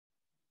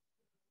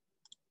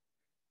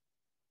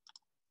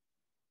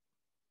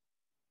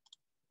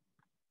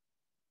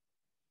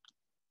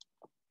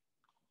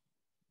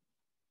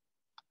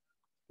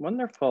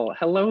Wonderful.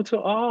 Hello to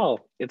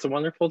all. It's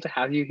wonderful to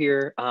have you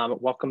here.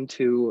 Welcome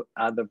to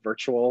the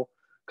virtual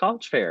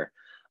college fair.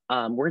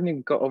 We're going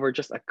to go over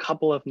just a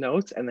couple of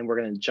notes and then we're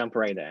going to jump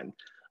right in.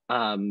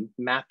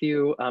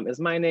 Matthew is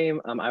my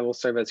name. I will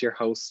serve as your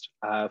host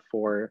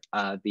for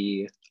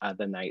the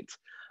night.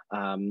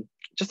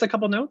 Just a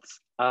couple notes.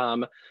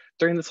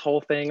 During this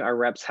whole thing, our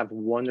reps have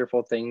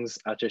wonderful things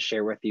to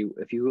share with you.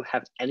 If you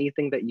have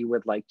anything that you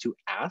would like to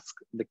ask,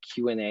 the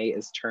Q&A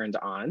is turned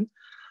on.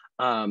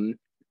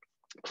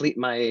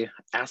 My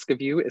ask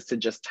of you is to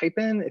just type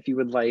in if you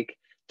would like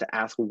to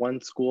ask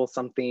one school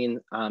something,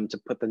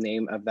 to put the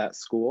name of that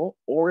school,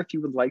 or if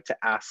you would like to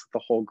ask the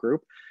whole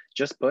group,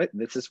 just put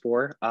this is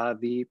for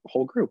the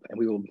whole group, and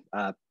we will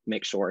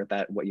make sure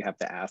that what you have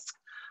to ask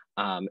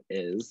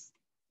is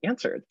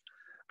answered.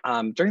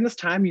 During this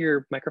time,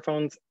 your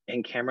microphones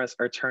and cameras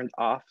are turned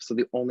off, so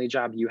the only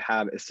job you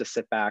have is to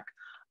sit back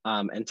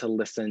and to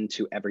listen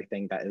to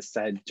everything that is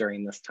said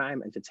during this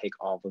time and to take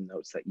all the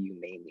notes that you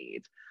may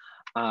need.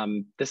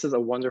 This is a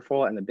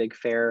wonderful and a big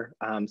fair,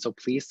 so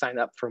please sign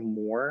up for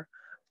more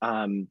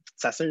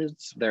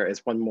sessions. There is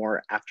one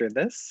more after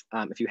this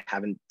if you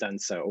haven't done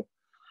so.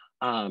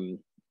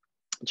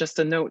 Just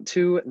a note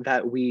too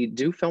that we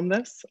do film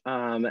this,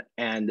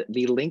 and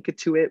the link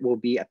to it will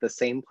be at the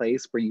same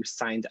place where you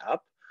signed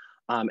up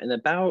in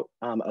about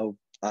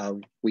a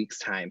week's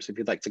time. So if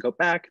you'd like to go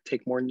back,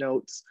 take more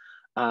notes,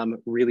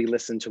 really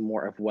listen to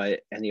more of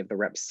what any of the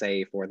reps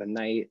say for the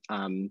night,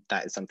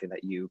 that is something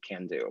that you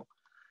can do.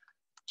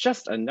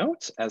 Just a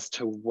note as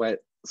to what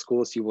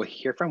schools you will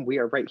hear from. We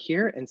are right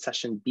here in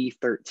session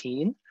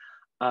B13.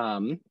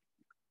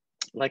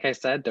 Like I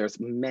said, there's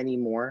many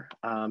more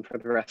for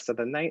the rest of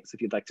the night. So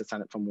if you'd like to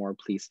sign up for more,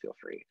 please feel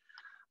free.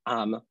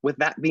 With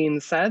that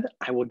being said,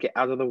 I will get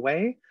out of the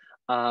way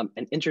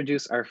and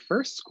introduce our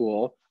first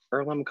school,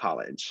 Earlham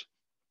College.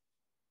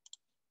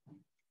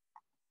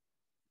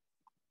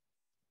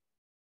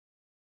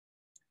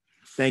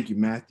 Thank you,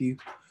 Matthew.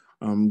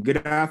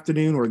 Good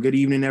afternoon or good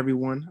evening,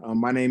 everyone.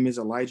 My name is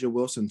Elijah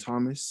Wilson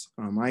Thomas.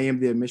 I am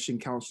the admission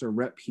counselor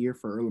rep here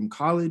for Earlham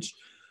College.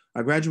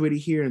 I graduated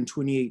here in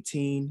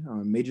 2018,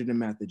 majored in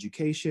math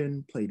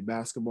education, played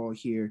basketball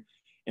here,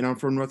 and I'm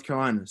from North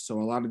Carolina. So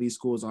a lot of these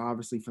schools are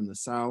obviously from the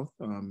South.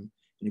 And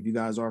if you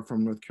guys are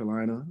from North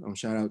Carolina,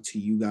 shout out to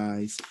you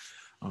guys.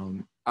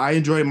 I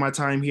enjoyed my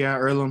time here at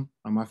Earlham.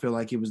 I feel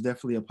like it was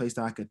definitely a place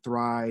that I could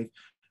thrive,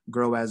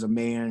 grow as a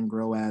man,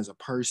 grow as a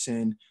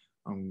person,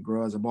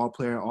 grow as a ball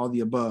player, all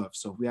the above.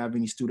 So if we have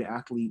any student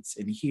athletes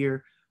in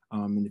here,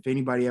 and if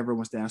anybody ever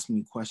wants to ask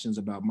me questions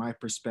about my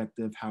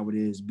perspective, how it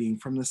is being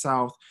from the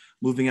South,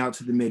 moving out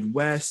to the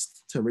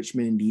Midwest, to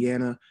Richmond,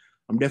 Indiana,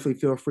 definitely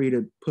feel free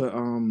to put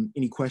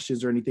any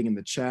questions or anything in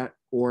the chat,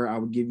 or I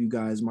would give you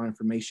guys my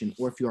information,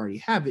 or if you already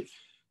have it,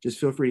 just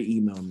feel free to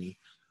email me.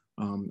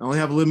 I only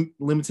have a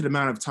limited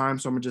amount of time,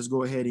 so I'm gonna just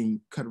go ahead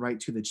and cut right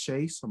to the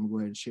chase. I'm gonna go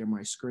ahead and share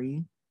my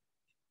screen.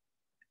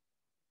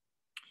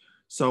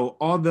 So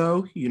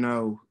although,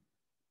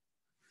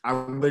 I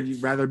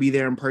would rather be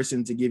there in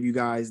person to give you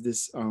guys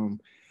this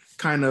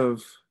kind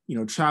of,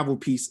 travel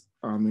piece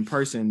in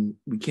person,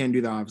 we can't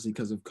do that obviously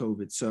because of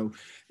COVID. So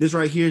this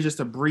right here is just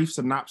a brief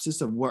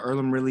synopsis of what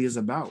Earlham really is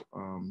about.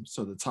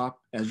 So the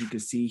top, as you can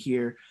see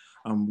here,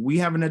 we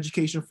have an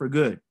education for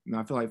good. And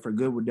I feel like for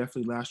good would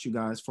definitely last you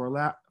guys for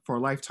a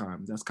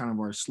lifetime. That's kind of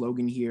our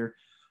slogan here.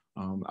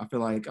 I feel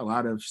like a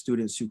lot of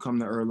students who come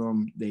to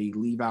Earlham, they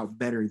leave out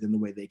better than the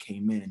way they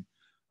came in.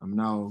 And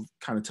I'll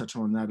kind of touch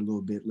on that a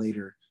little bit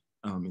later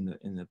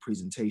in the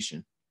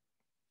presentation.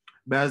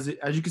 But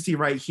as you can see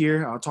right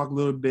here, I'll talk a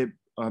little bit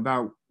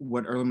about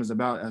what Earlham is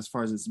about as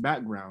far as its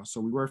background.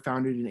 So we were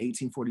founded in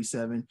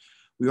 1847.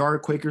 We are a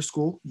Quaker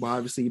school, but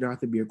obviously you don't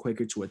have to be a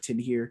Quaker to attend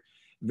here.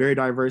 Very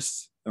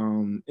diverse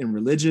in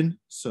religion.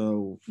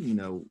 So,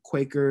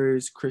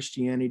 Quakers,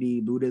 Christianity,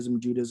 Buddhism,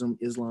 Judaism,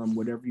 Islam,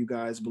 whatever you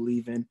guys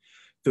believe in,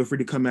 feel free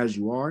to come as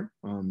you are.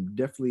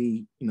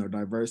 Definitely,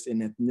 diverse in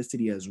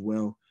ethnicity as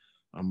well.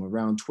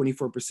 Around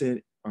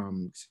 24%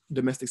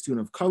 domestic student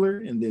of color,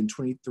 and then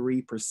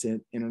 23%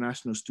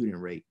 international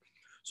student rate.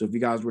 So if you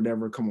guys would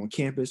ever come on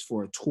campus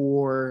for a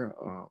tour,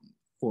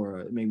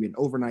 for maybe an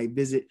overnight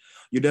visit,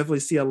 you definitely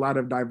see a lot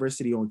of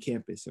diversity on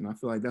campus. And I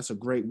feel like that's a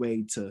great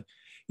way to,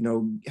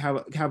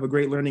 have a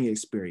great learning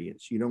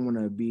experience. You don't want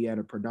to be at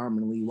a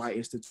predominantly white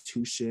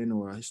institution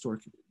or a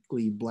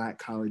historically Black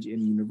college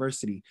and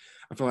university.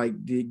 I feel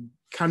like to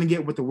kind of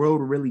get what the world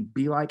will really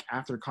be like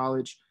after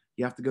college,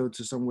 you have to go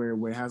to somewhere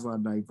where it has a lot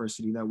of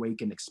diversity. That way you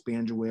can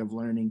expand your way of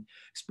learning,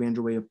 expand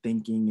your way of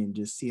thinking, and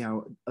just see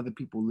how other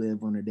people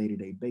live on a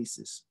day-to-day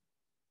basis.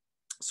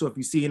 So if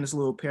you see in this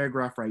little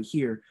paragraph right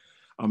here,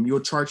 you'll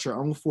chart your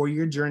own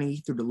 4-year journey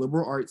through the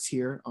liberal arts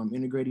here,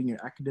 integrating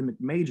your academic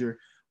major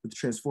with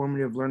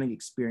transformative learning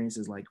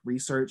experiences like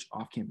research,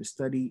 off-campus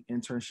study,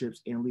 internships,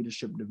 and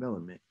leadership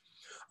development.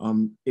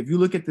 If you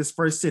look at this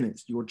first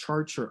sentence, you will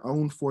chart your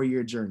own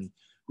 4-year journey.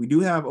 We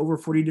do have over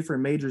 40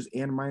 different majors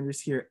and minors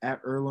here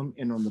at Earlham,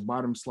 and on the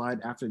bottom slide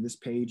after this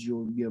page,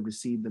 you'll be able to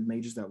see the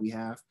majors that we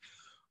have.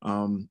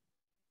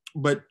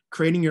 but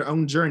creating your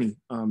own journey.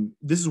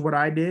 This is what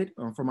I did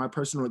from my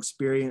personal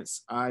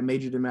experience. I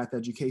majored in math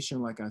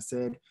education, like I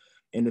said.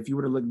 And if you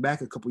were to look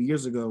back a couple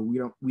years ago,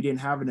 we didn't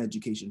have an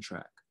education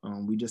track.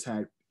 We just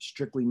had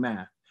strictly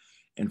math.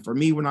 And for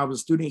me, when I was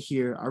a student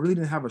here, I really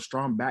didn't have a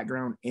strong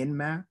background in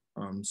math.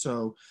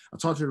 So I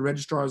talked to the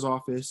registrar's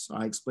office.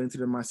 I explained to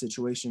them my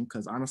situation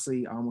because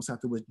honestly, I almost had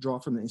to withdraw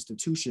from the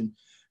institution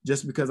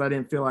just because I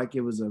didn't feel like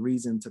it was a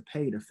reason to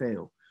pay to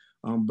fail.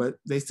 But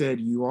they said,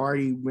 you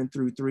already went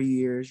through 3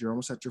 years, you're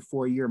almost at your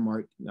 4-year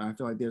mark. I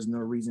feel like there's no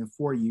reason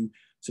for you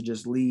to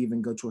just leave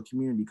and go to a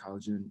community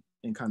college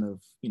and kind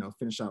of,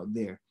 finish out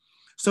there.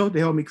 So they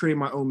helped me create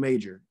my own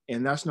major.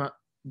 And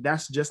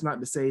that's just not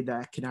to say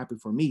that can happen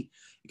for me.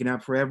 It can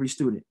happen for every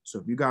student. So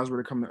if you guys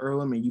were to come to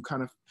Earlham and you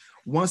kind of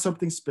want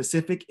something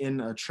specific in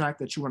a track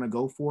that you want to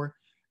go for,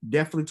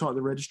 definitely talk to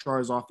the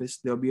registrar's office.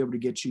 They'll be able to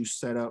get you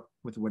set up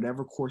with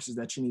whatever courses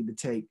that you need to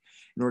take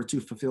in order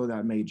to fulfill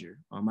that major.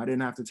 I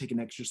didn't have to take an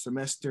extra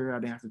semester. I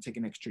didn't have to take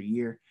an extra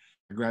year.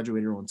 I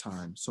graduated on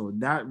time. So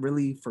that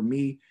really, for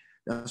me,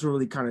 that's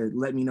really kind of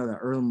let me know that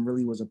Earlham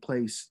really was a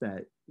place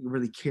that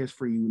really cares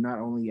for you, not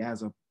only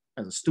as a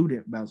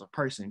student, but as a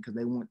person, because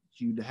they want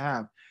you to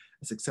have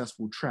a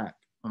successful track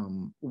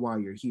while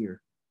you're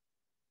here.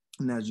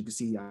 And as you can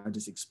see, I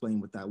just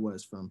explained what that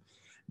was from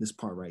this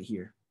part right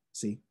here.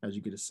 See, as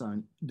you could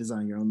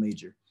design your own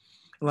major.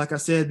 And like I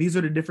said, these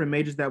are the different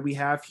majors that we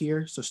have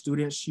here. So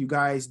students, you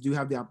guys do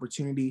have the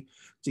opportunity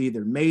to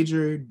either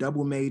major,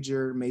 double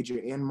major, major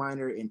and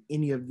minor in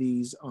any of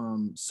these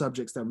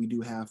subjects that we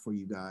do have for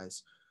you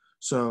guys.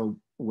 So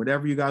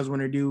whatever you guys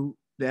want to do,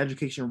 the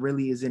education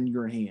really is in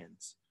your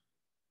hands.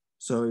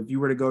 So if you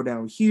were to go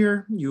down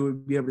here, you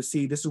would be able to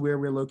see this is where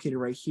we're located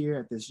right here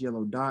at this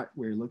yellow dot.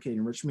 We're located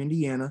in Richmond,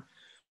 Indiana.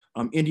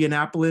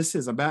 Indianapolis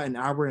is about an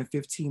hour and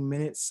 15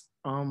 minutes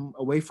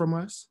away from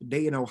us.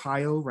 Dayton,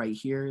 Ohio, right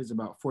here is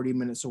about 40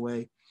 minutes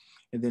away.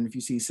 And then if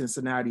you see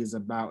Cincinnati is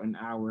about an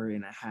hour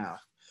and a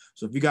half.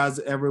 So if you guys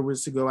ever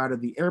was to go out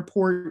of the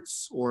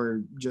airports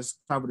or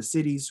just travel to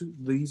cities,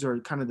 these are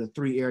kind of the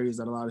 3 areas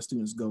that a lot of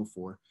students go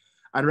for.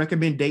 I'd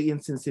recommend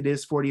Dayton since it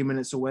is 40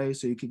 minutes away.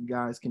 So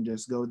guys can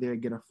just go there,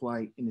 get a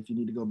flight. And if you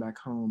need to go back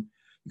home,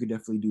 you could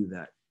definitely do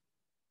that.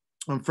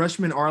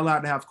 Freshmen are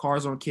allowed to have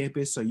cars on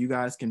campus. So you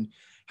guys can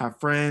have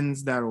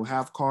friends that will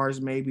have cars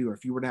maybe, or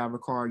if you were to have a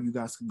car, you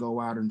guys could go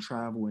out and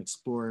travel and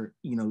explore,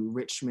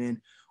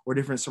 Richmond or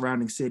different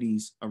surrounding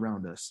cities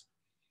around us.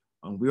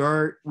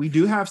 We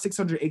do have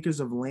 600 acres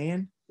of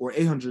land, or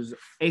 800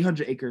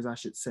 acres, I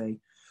should say.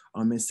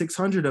 And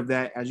 600 of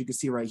that, as you can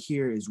see right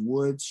here, is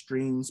woods,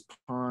 streams,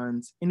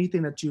 ponds,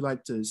 anything that you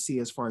like to see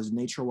as far as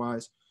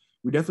nature-wise.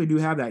 We definitely do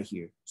have that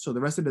here. So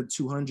the rest of the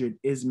 200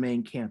 is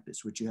main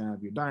campus, which you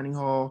have your dining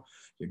hall,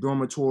 your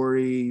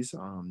dormitories,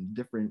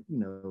 different,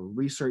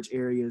 research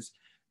areas,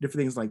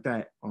 different things like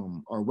that.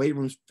 Our weight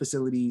room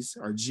facilities,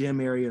 our gym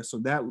area. So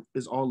that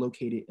is all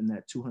located in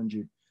that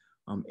 200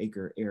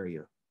 acre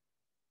area.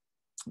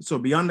 So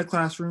beyond the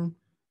classroom,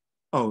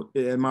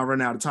 am I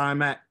running out of time,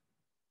 Matt?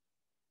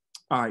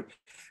 All right.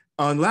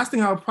 The last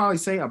thing I would probably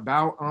say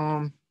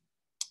about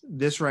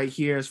this right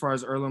here, as far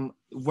as Earlham,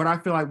 what I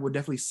feel like would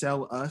definitely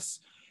sell us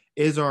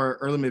is our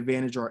Earlham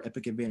Advantage or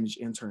Epic Advantage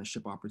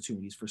internship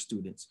opportunities for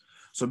students.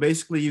 So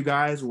basically, you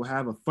guys will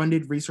have a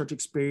funded research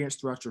experience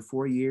throughout your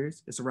 4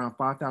 years. It's around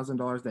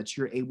 $5,000 that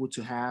you're able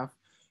to have,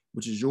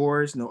 which is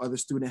yours. No other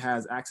student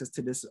has access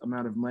to this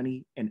amount of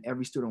money, and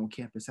every student on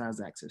campus has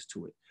access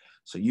to it.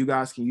 So you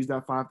guys can use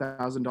that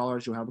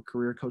 $5,000. You'll have a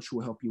career coach who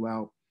will help you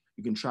out.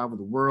 You can travel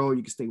the world.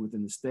 You can stay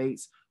within the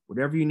States.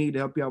 Whatever you need to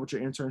help you out with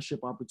your internship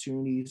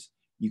opportunities,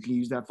 you can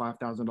use that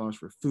 $5,000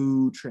 for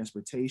food,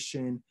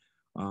 transportation,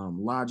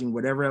 lodging,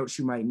 whatever else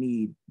you might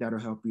need that'll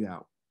help you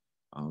out.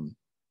 And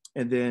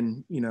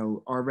then,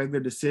 our regular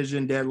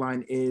decision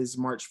deadline is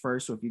March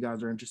 1st. So if you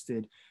guys are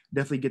interested,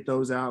 definitely get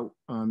those out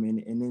and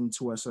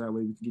into us so that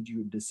way we can get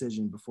you a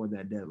decision before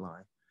that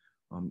deadline.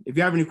 If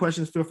you have any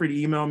questions, feel free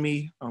to email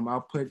me.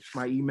 I'll put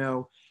my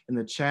email in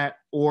the chat,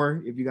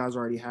 or if you guys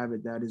already have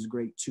it, that is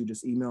great too.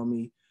 Just email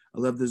me. I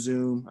love the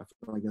Zoom. I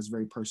feel like that's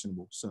very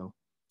personable. So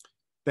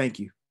thank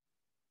you.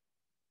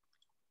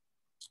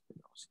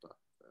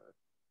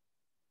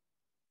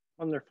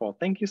 Wonderful.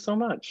 Thank you so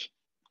much.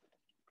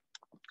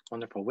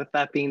 Wonderful. With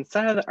that being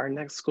said, our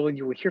next school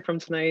you will hear from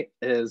tonight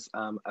is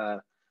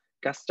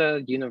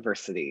Augusta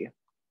University.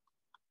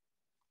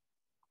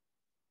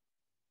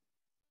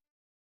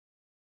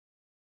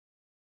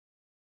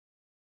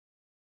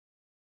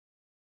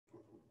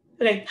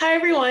 Okay, hi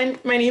everyone.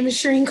 My name is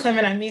Shireen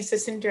Clement. I'm the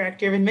Assistant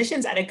Director of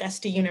Admissions at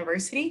Augusta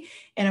University.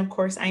 And of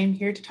course, I am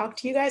here to talk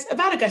to you guys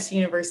about Augusta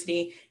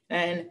University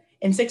and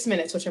in 6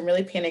 minutes, which I'm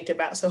really panicked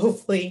about. So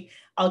hopefully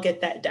I'll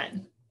get that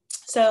done.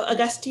 So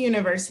Augusta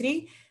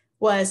University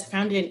was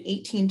founded in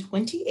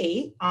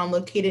 1828,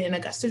 located in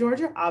Augusta,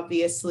 Georgia,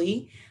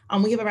 obviously.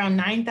 We have around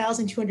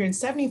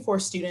 9,274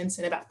 students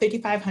and about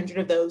 5,500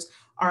 of those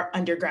are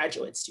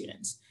undergraduate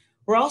students.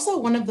 We're also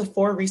one of the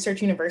 4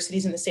 research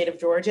universities in the state of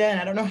Georgia. And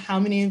I don't know how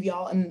many of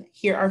y'all in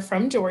here are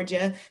from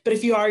Georgia, but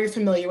if you are, you're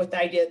familiar with the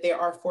idea that there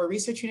are 4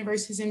 research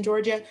universities in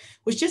Georgia,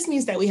 which just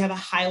means that we have a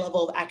high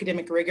level of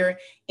academic rigor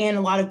and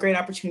a lot of great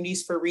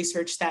opportunities for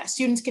research that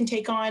students can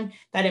take on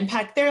that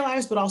impact their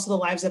lives, but also the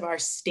lives of our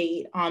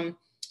state.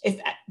 If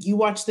you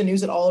watched the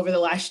news at all over the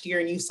last year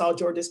and you saw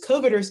Georgia's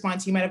COVID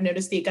response, you might have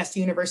noticed the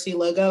Augusta University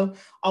logo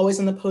always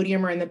on the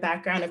podium or in the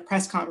background of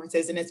press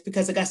conferences. And it's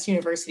because Augusta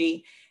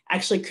University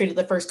actually created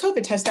the first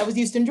COVID test that was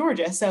used in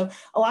Georgia. So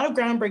a lot of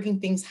groundbreaking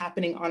things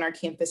happening on our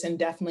campus and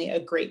definitely a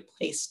great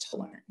place to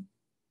learn.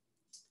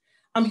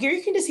 Here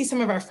you can just see some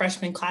of our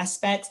freshman class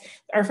specs.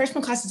 Our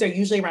freshman classes are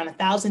usually around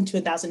 1,000 to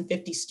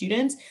 1,050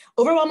 students.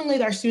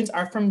 Overwhelmingly, our students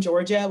are from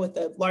Georgia, with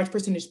a large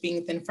percentage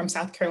being then from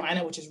South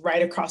Carolina, which is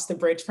right across the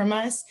bridge from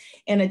us,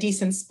 and a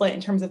decent split in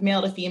terms of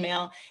male to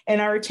female.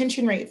 And our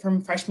retention rate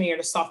from freshman year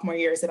to sophomore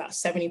year is about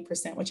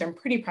 70%, which I'm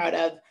pretty proud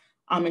of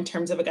in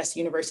terms of Augusta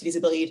University's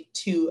ability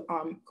to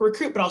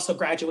recruit, but also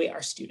graduate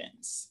our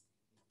students.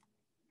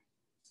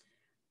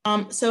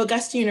 So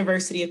Augusta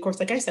University, of course,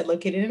 like I said,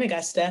 located in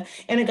Augusta,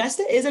 and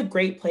Augusta is a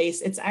great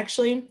place. It's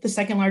actually the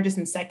second largest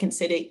and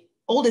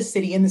oldest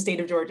city in the state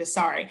of Georgia,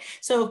 sorry.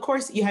 So of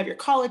course you have your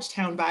college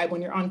town vibe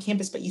when you're on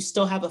campus, but you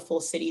still have a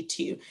full city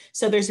too.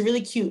 So there's a really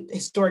cute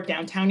historic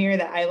downtown area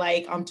that I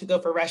like to go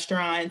for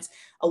restaurants,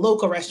 a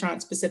local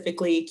restaurant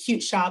specifically,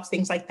 cute shops,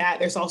 things like that.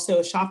 There's also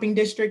a shopping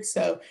district.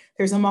 So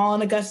there's a mall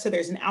in Augusta,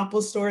 there's an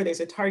Apple store,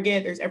 there's a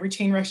Target, there's every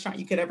chain restaurant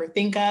you could ever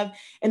think of.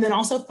 And then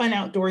also fun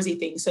outdoorsy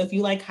things. So if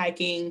you like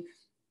hiking,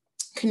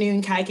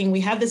 canoeing, kayaking,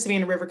 we have the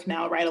Savannah River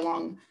Canal right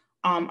along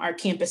our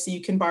campus. So you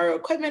can borrow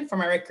equipment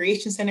from our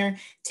recreation center,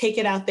 take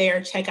it out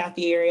there, check out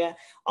the area.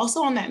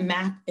 Also on that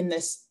map in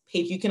this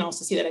page, you can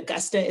also see that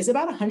Augusta is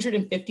about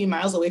 150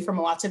 miles away from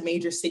lots of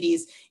major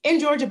cities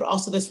in Georgia, but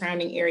also the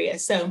surrounding area.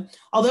 So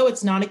although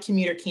it's not a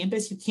commuter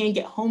campus, you can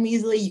get home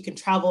easily, you can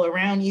travel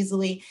around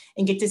easily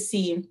and get to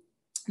see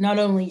not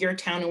only your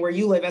town and where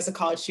you live as a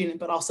college student,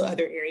 but also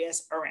other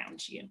areas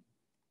around you.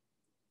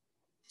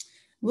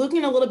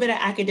 Looking a little bit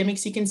at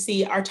academics, you can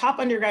see our top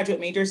undergraduate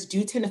majors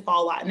do tend to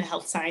fall a lot in the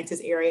health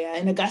sciences area,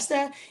 and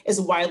Augusta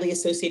is widely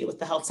associated with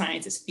the health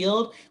sciences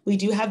field. We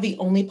do have the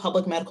only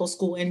public medical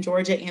school in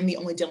Georgia and the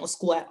only dental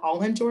school at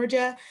all in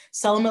Georgia.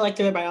 Cell and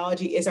molecular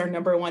biology is our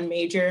 #1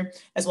 major,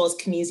 as well as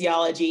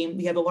kinesiology.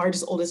 We have the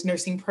largest, oldest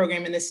nursing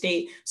program in the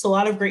state, so a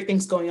lot of great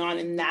things going on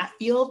in that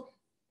field.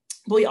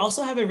 But we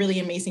also have a really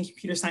amazing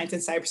computer science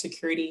and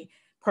cybersecurity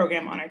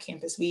program on our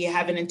campus. We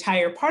have an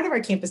entire part of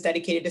our campus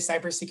dedicated to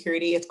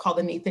cybersecurity. It's called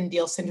the Nathan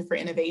Deal Center for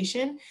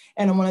Innovation.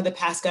 And one of the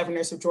past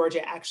governors of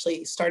Georgia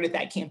actually started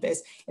that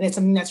campus. And it's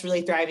something that's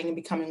really thriving and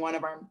becoming one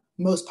of our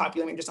most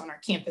popular majors on our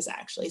campus,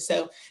 actually.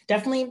 So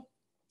definitely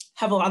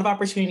have a lot of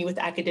opportunity with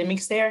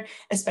academics there,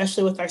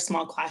 especially with our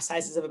small class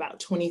sizes of about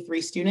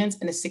 23 students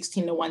and a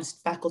 16:1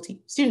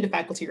 student to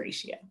faculty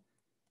ratio.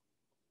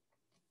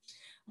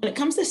 When it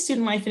comes to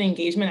student life and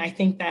engagement, I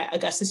think that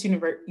Augusta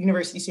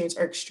University students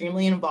are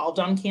extremely involved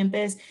on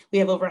campus. We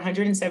have over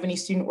 170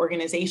 student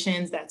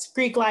organizations. That's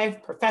Greek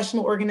life,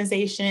 professional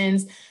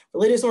organizations,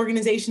 religious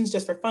organizations,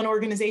 just for fun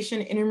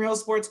organization, intramural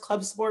sports,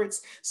 club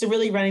sports. So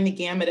really running the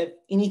gamut of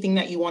anything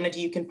that you want to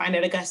do, you can find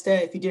at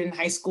Augusta. If you did it in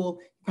high school,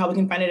 you probably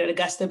can find it at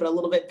Augusta, but a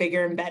little bit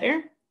bigger and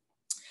better.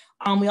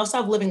 We also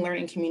have living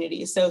learning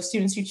communities. So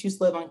students who choose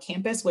to live on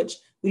campus, which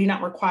we do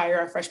not require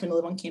our freshmen to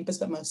live on campus,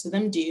 but most of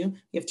them do.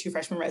 We have 2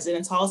 freshman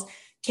residence halls,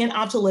 can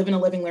opt to live in a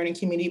living learning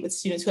community with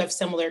students who have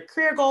similar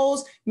career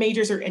goals,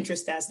 majors, or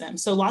interests as them.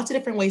 So lots of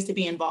different ways to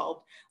be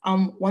involved.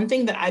 One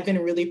thing that I've been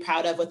really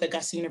proud of with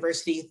Augusta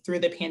University through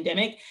the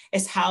pandemic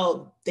is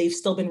how they've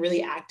still been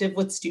really active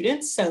with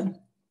students. So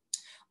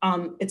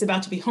it's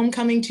about to be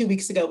homecoming. 2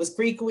 weeks ago was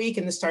Greek week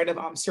and the start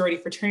of sorority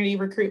fraternity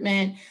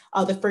recruitment.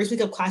 The first week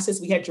of classes,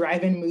 we had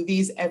drive-in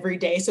movies every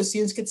day. So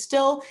students could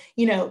still,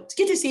 get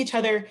to see each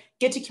other,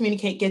 get to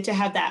communicate, get to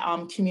have that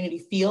community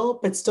feel,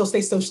 but still stay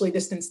socially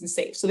distanced and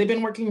safe. So they've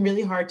been working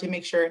really hard to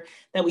make sure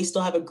that we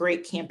still have a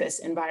great campus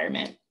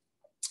environment.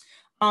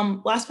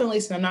 Last but not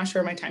least, and I'm not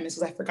sure my time is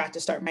because I forgot to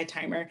start my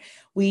timer.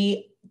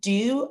 We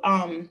do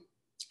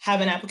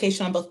have an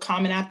application on both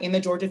Common App and the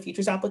Georgia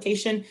Futures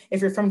application.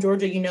 If you're from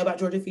Georgia, you know about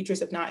Georgia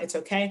Futures. If not, it's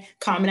okay.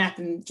 Common App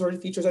and Georgia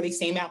Futures are the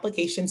same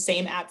application,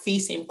 same app fee,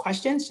 same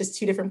questions, just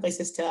 2 different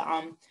places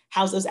to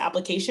house those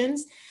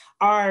applications.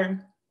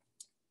 Our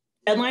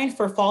deadline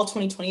for fall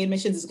 2020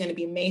 admissions is going to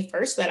be May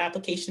 1st. So that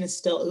application is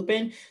still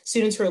open.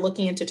 Students who are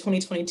looking into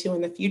 2022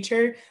 in the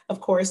future, of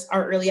course,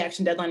 our early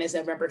action deadline is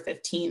November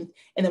 15th,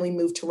 and then we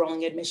move to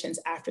rolling admissions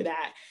after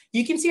that.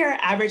 You can see our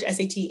average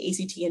SAT,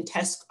 ACT, and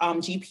test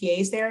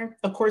GPAs there.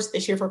 Of course,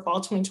 this year for fall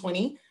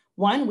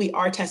 2021, we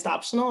are test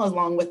optional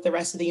along with the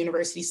rest of the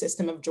university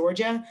system of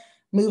Georgia.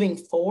 Moving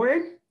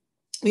forward,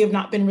 we have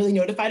not been really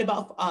notified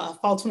about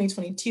fall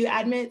 2022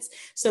 admits,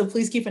 so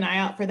please keep an eye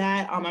out for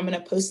that. I'm going to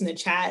post in the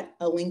chat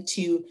a link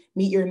to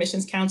meet your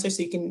admissions counselor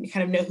so you can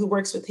kind of know who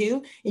works with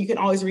who. You can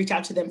always reach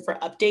out to them for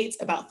updates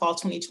about fall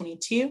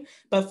 2022.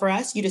 But for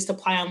us, you just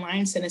apply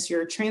online, send us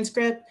your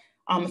transcript,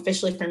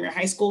 officially from your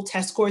high school,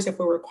 test scores if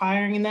we're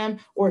requiring them,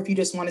 or if you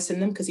just want to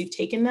send them because you've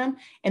taken them.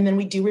 And then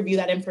we do review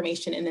that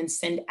information and then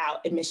send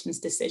out admissions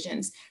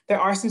decisions. There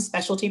are some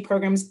specialty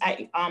programs at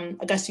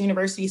Augusta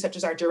University, such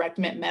as our direct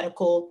admit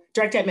medical,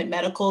 direct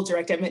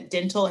admit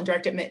dental, and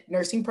direct admit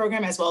nursing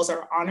program, as well as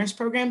our honors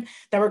program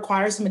that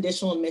require some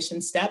additional admission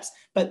steps,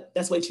 but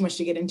that's way too much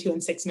to get into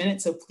in 6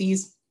 minutes. So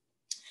please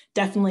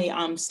definitely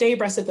stay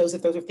abreast of those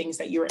if those are things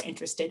that you are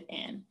interested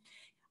in.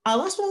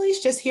 Last but not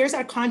least, just here's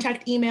our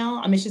contact email,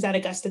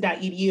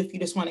 admissions@augusta.edu, if you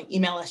just want to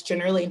email us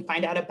generally and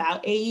find out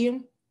about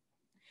AU.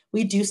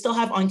 We do still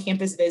have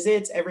on-campus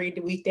visits every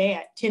weekday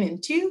at 10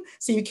 and 2.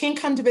 So you can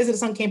come to visit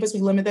us on campus. We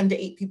limit them to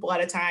 8 people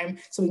at a time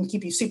so we can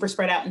keep you super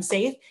spread out and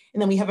safe.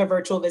 And then we have a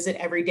virtual visit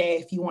every day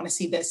if you want to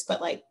see this,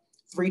 but like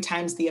 3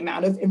 times the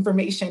amount of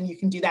information, you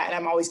can do that. And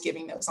I'm always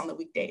giving those on the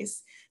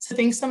weekdays. So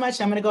thanks so much.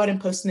 I'm going to go ahead and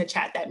post in the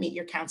chat that Meet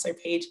Your Counselor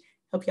page.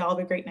 Hope you all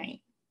have a great night.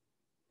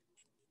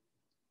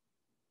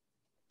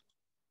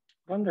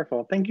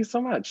 Wonderful. Thank you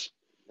so much.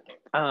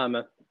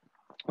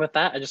 With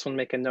that, I just want to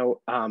make a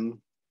note.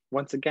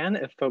 Once again,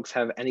 if folks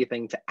have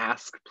anything to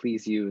ask,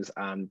 please use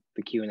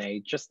the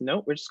Q&A. Just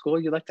note which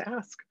school you'd like to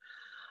ask.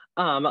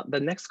 The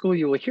next school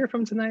you will hear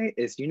from tonight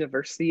is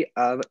University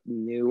of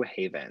New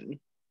Haven.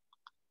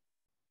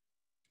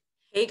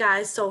 Hey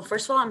guys, so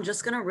first of all, I'm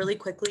just gonna really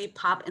quickly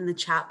pop in the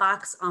chat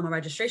box a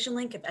registration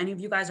link. If any of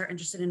you guys are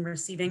interested in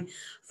receiving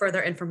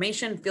further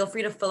information, feel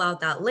free to fill out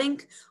that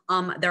link.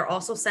 They're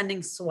also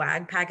sending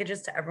swag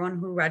packages to everyone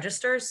who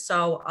registers.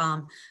 So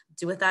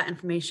do with that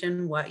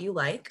information what you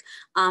like.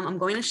 I'm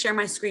going to share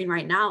my screen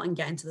right now and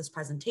get into this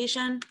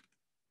presentation.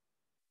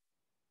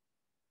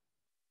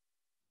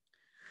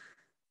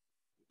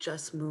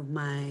 Just move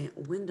my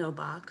window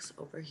box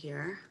over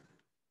here.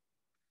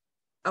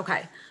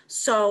 Okay,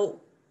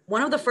 so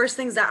one of the first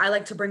things that I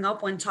like to bring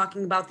up when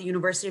talking about the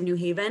University of New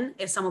Haven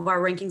is some of our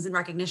rankings and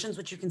recognitions,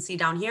 which you can see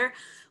down here.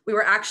 We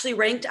were actually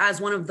ranked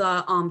as one of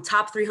the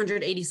top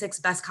 386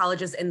 best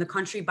colleges in the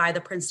country by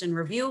the Princeton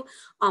Review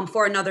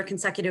for another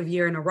consecutive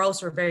year in a row.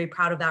 So we're very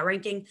proud of that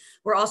ranking.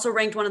 We're also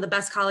ranked one of the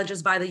best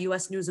colleges by the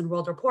US News and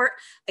World Report,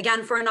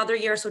 again, for another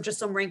year. So just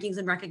some rankings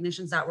and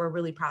recognitions that we're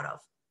really proud of.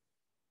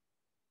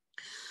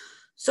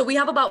 So we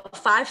have about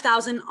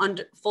 5,000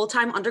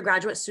 full-time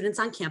undergraduate students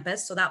on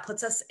campus. So that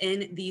puts us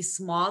in the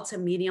small to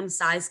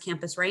medium-sized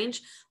campus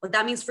range. What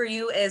that means for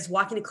you is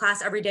walking to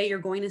class every day, you're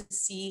going to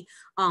see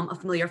a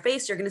familiar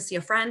face, you're going to see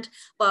a friend,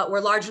 but we're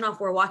large enough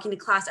where walking to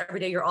class every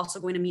day, you're also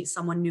going to meet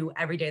someone new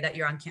every day that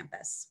you're on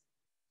campus.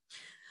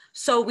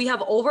 So we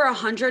have over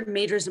 100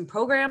 majors and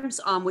programs,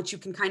 which you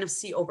can kind of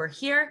see over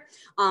here.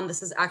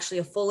 This is actually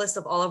a full list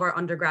of all of our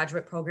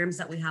undergraduate programs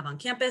that we have on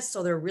campus.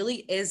 So there really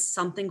is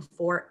something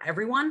for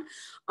everyone.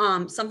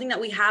 Something that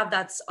we have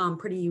that's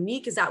pretty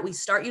unique is that we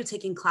start you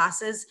taking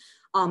classes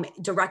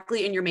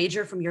directly in your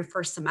major from your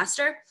first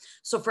semester.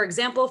 So for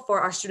example,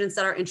 for our students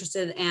that are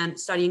interested in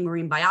studying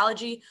marine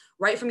biology,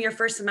 right from your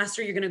first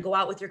semester, you're gonna go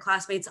out with your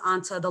classmates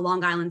onto the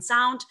Long Island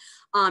Sound.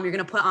 You're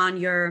gonna put on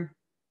your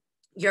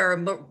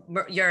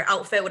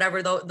outfit,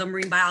 whatever the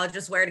marine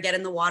biologists wear to get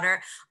in the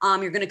water.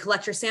 You're going to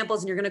collect your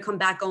samples and you're going to come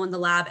back, go in the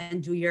lab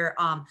and do your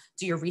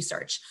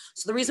research.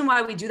 So the reason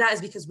why we do that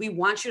is because we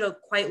want you to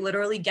quite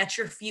literally get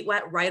your feet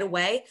wet right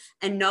away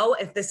and know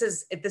if this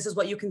is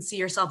what you can see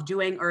yourself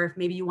doing, or if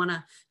maybe you want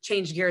to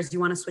change gears,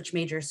 you want to switch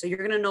majors. So you're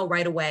going to know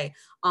right away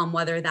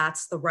whether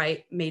that's the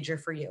right major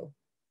for you.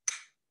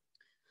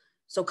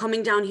 So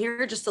coming down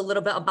here, just a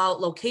little bit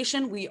about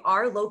location. We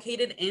are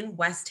located in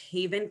West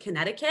Haven,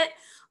 Connecticut.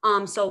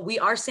 So we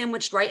are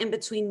sandwiched right in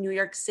between New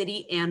York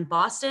City and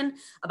Boston,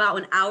 about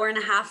an hour and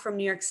a half from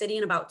New York City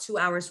and about 2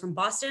 hours from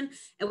Boston.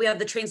 And we have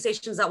the train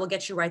stations that will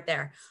get you right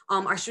there.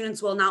 Our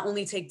students will not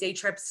only take day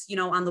trips,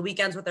 on the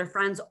weekends with their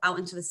friends out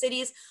into the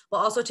cities, but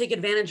also take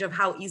advantage of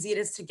how easy it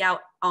is to get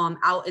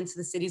out into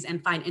the cities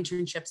and find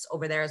internships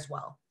over there as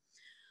well.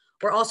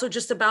 We're also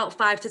just about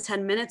 5 to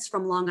 10 minutes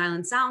from Long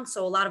Island Sound.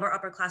 So a lot of our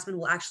upperclassmen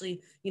will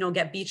actually,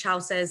 get beach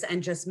houses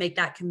and just make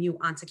that commute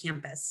onto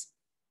campus.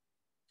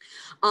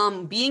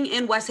 Being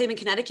in West Haven,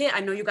 Connecticut,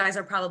 I know you guys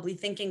are probably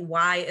thinking,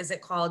 why is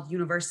it called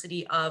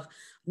University of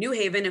New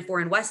Haven if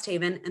we're in West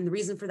Haven? And the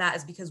reason for that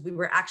is because we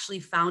were actually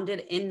founded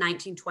in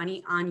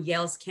 1920 on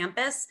Yale's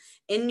campus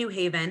in New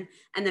Haven,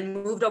 and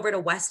then moved over to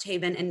West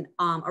Haven in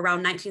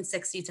around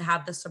 1960 to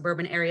have the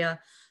suburban area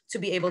to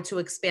be able to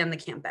expand the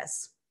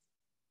campus.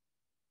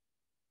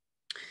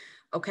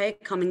 Okay,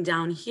 coming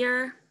down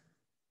here.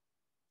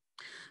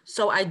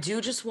 So I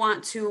do just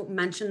want to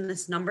mention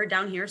this number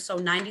down here. So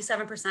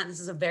 97%, this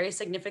is a very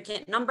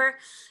significant number.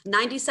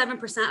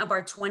 97% of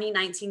our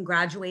 2019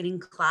 graduating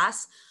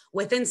class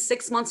within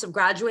 6 months of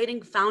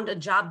graduating found a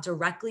job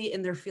directly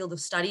in their field of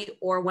study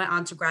or went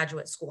on to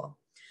graduate school.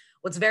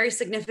 What's very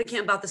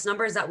significant about this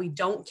number is that we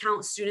don't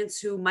count students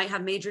who might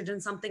have majored in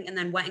something and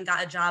then went and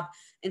got a job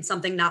in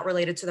something not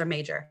related to their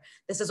major.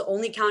 This is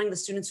only counting the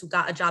students who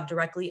got a job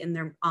directly in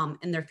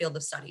their field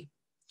of study.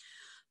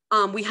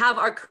 We have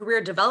our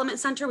Career Development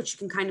Center, which you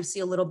can kind of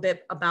see a little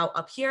bit about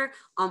up here.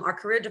 Our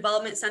Career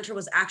Development Center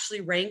was actually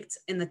ranked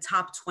in the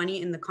top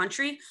 20 in the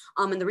country.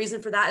 And the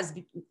reason for that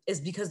is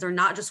because they're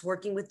not just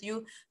working with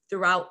you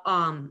throughout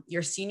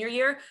your senior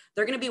year.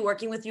 They're going to be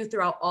working with you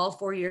throughout all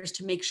 4 years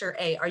to make sure,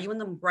 A, are you in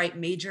the right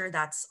major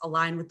that's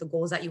aligned with the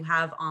goals that you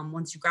have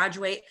once you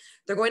graduate?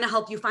 They're going to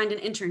help you find an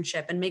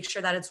internship and make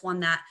sure that it's one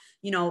that,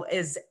 you know,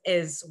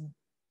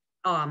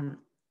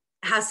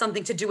 has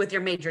something to do with your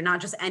major,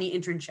 not just any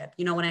internship.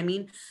 You know what I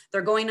mean?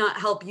 They're going to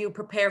help you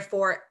prepare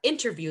for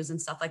interviews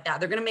and stuff like that.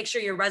 They're going to make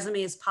sure your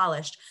resume is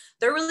polished.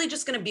 They're really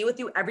just going to be with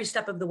you every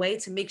step of the way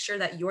to make sure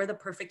that you're the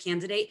perfect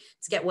candidate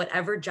to get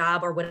whatever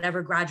job or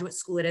whatever graduate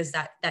school it is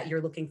that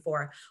you're looking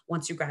for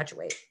once you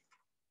graduate.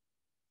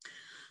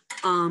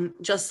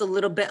 Just a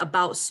little bit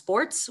about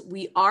sports.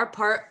 We are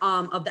part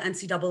of the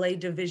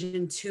NCAA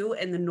Division II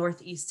in the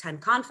Northeast 10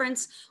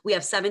 Conference. We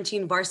have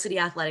 17 varsity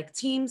athletic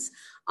teams.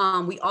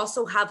 We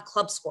also have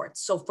club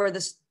sports. So for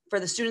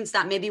the students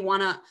that maybe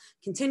want to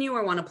continue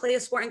or want to play a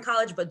sport in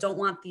college, but don't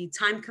want the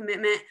time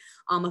commitment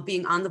of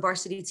being on the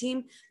varsity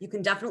team, you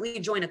can definitely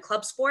join a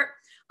club sport.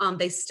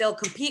 They still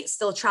compete,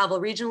 still travel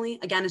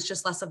regionally. Again, it's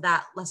just less of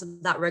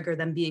that rigor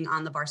than being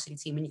on the varsity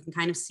team. And you can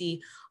kind of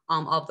see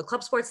all of the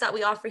club sports that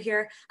we offer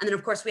here. And then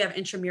of course we have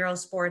intramural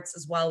sports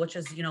as well, which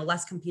is, you know,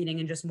 less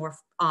competing and just more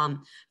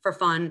for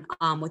fun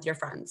with your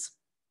friends.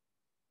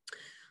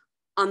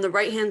 On the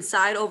right-hand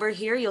side over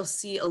here, you'll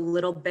see a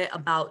little bit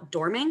about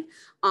dorming.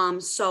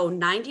 So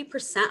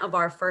 90% of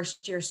our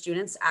first-year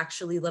students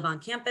actually live on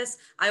campus.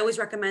 I always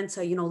recommend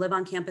to, you know, live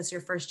on campus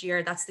your first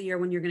year. That's the year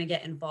when you're going to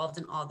get involved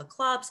in all the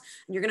clubs,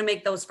 and you're going to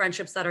make those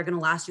friendships that are going to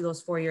last you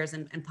those 4 years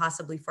and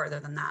possibly further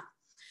than that.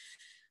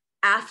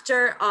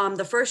 After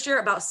the first year,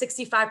 about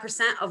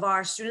 65% of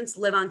our students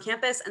live on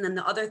campus, and then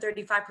the other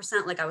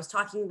 35%, like I was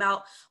talking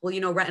about, will,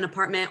 you know, rent an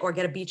apartment or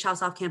get a beach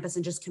house off campus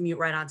and just commute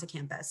right onto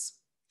campus.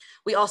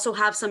 We also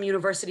have some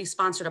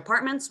university-sponsored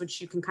apartments,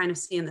 which you can kind of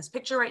see in this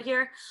picture right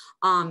here.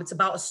 It's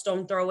about a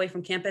stone throw away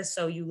from campus,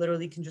 so you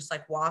literally can just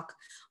like walk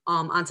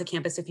onto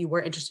campus if you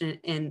were interested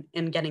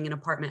in getting an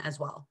apartment as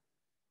well.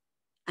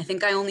 I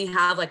think I only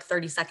have like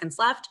 30 seconds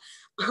left.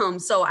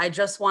 So I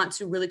just want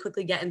to really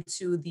quickly get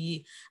into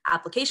the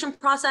application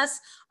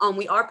process.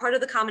 We are part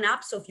of the Common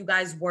App, so if you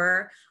guys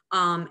were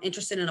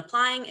interested in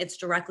applying, it's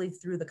directly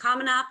through the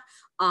Common App.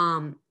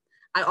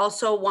 I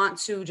also want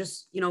to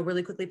just, you know,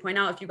 really quickly point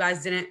out, if you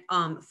guys didn't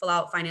fill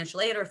out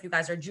financial aid, or if you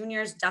guys are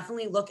juniors,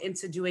 definitely look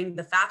into doing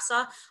the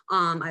FAFSA.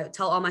 I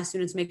tell all my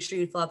students, make sure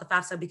you fill out the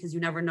FAFSA because you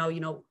never know, you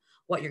know,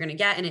 what you're going to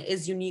get. And it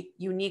is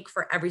unique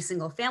for every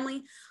single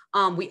family.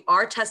 We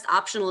are test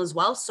optional as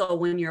well. So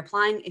when you're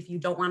applying, if you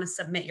don't want to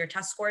submit your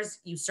test scores,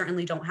 you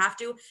certainly don't have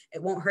to.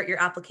 It won't hurt your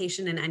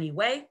application in any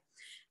way.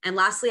 And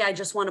lastly, I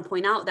just want to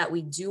point out that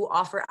we do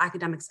offer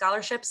academic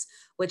scholarships,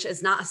 which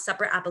is not a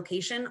separate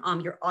application.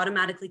 You're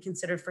automatically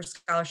considered for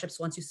scholarships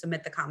once you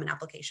submit the Common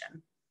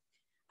application.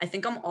 I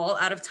think I'm all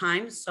out of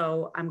time,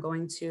 so I'm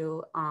going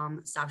to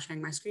stop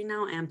sharing my screen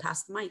now and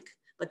pass the mic.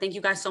 But thank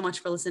you guys so much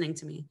for listening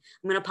to me.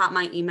 I'm going to pop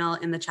my email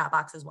in the chat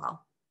box as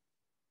well.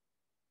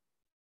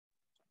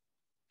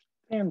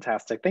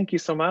 Fantastic. Thank you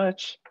so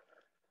much.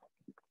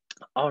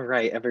 All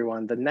right,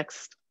 everyone. The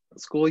next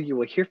school you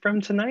will hear from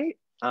tonight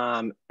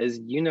is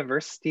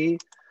University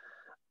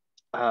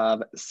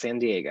of San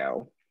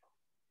Diego.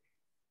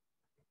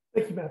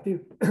 Thank you, Matthew.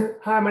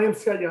 Hi, my name is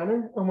Scott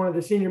Yonner. I'm one of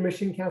the senior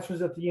mission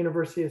counselors at the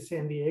University of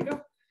San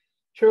Diego.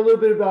 Share a little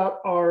bit about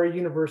our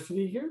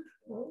university here.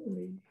 Let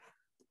me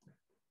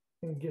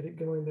get it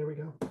going. There we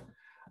go.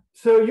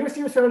 So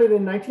USD was founded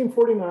in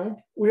 1949.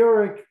 We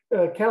are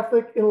a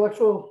Catholic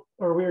intellectual,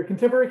 or we are a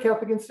contemporary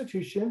Catholic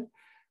institution.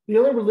 The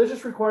only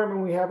religious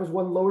requirement we have is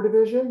one lower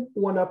division,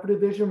 one upper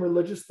division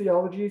religious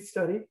theology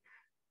study.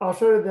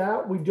 Outside of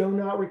that, we do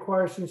not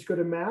require students to go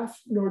to Mass,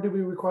 nor do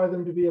we require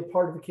them to be a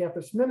part of the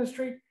campus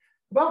ministry.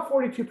 About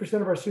 42%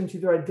 of our students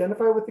either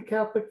identify with the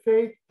Catholic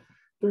faith.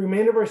 The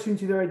remainder of our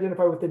students either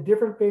identify with a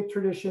different faith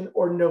tradition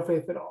or no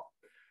faith at all.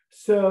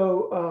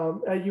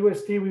 So at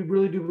USD, we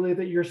really do believe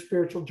that your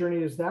spiritual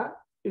journey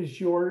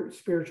is your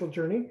spiritual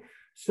journey.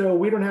 So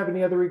we don't have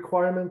any other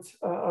requirements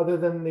other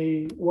than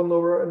the one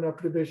lower and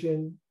upper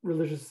division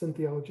religious and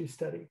theology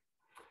study.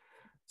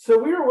 So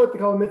we are what they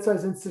call a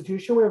mid-sized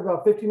institution. We have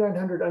about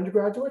 5,900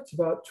 undergraduates,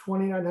 about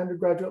 2,900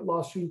 graduate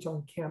law students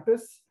on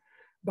campus.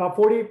 About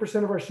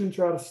 48% of our students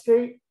are out of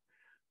state.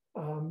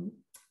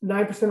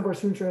 9% of our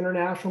students are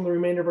international, and the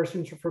remainder of our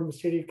students are from the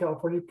state of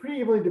California, pretty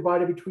evenly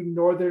divided between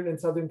Northern and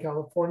Southern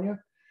California.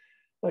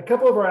 A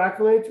couple of our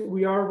accolades,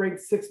 we are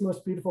ranked 6th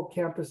most beautiful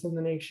campus in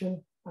the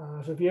nation.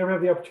 So if you ever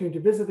have the opportunity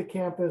to visit the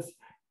campus,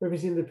 or if you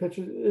see the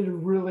pictures, it's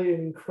really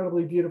an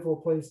incredibly beautiful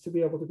place to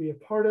be able to be a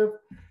part of.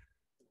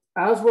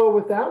 As well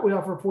with that, we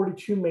offer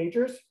 42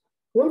 majors.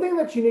 One thing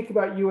that's unique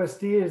about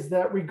USD is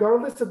that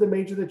regardless of the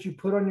major that you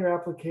put on your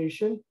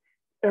application,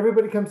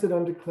 everybody comes in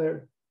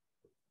undeclared.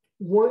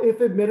 If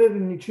admitted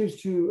and you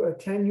choose to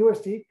attend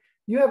USD,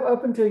 you have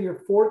up until your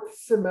 4th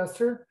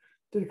semester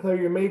to declare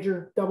your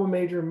major, double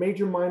major,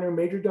 major minor,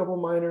 major double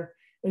minor,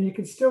 and you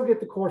can still get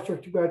the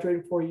coursework to graduate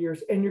in 4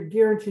 years, and you're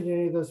guaranteed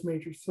any of those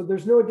majors. So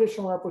there's no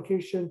additional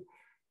application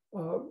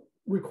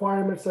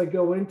requirements that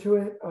go into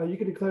it. You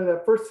can declare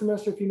that first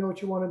semester if you know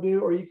what you want to do,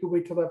 or you could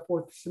wait till that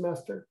fourth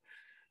semester.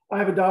 I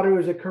have a daughter who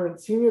is a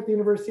current senior at the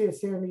University of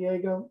San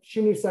Diego.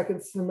 She knew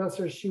second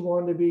semester she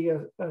wanted to be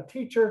a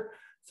teacher,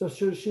 so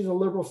she's a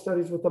liberal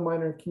studies with a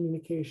minor in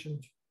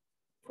communications.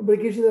 But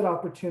it gives you that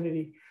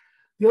opportunity.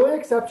 The only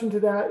exception to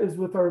that is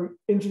with our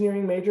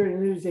engineering major,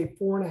 and it is a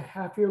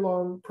 4.5-year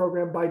long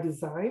program by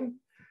design.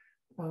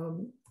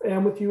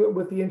 And with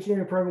the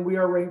engineering program, we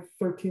are ranked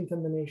 13th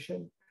in the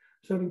nation.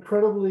 So an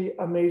incredibly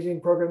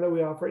amazing program that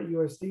we offer at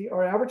USD.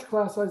 Our average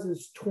class size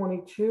is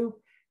 22,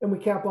 and we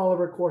cap all of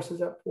our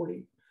courses at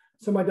 40.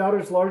 So my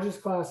daughter's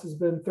largest class has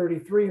been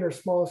 33, and her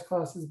smallest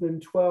class has been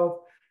 12.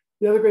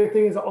 The other great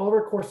thing is all of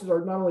our courses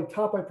are not only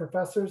taught by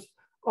professors,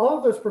 all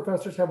of those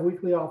professors have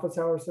weekly office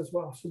hours as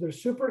well. So they're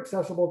super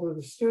accessible to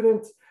the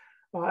students,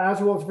 as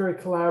well as very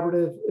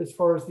collaborative as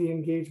far as the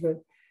engagement.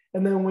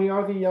 And then we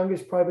are the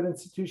youngest private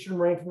institution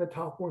ranked in the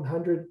top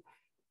 100.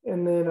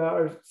 And then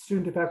our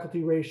student to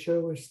faculty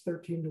ratio is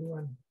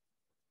 13:1.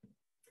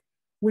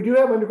 We do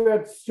have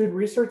undergrad student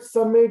research.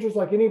 Some majors,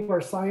 like any of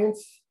our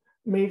science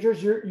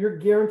majors, you're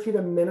guaranteed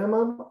a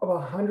minimum of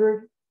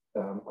 100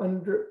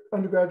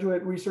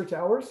 undergraduate research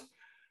hours.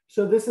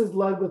 So this is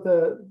led with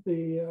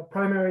the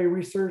primary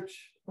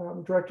research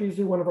director,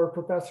 usually one of our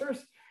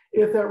professors,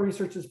 if that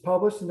research is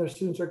published and their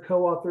students are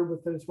co-authored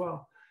with it as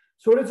well.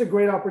 So it is a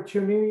great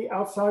opportunity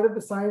outside of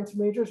the science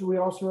majors. We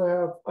also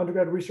have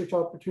undergrad research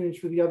opportunities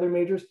for the other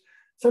majors.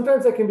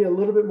 Sometimes that can be a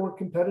little bit more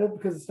competitive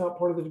because it's not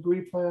part of the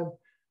degree plan.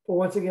 But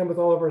once again, with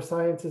all of our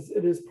sciences,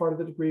 it is part of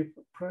the degree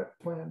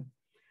plan.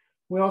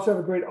 We also have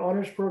a great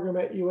honors program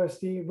at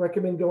USD.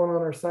 Recommend going on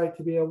our site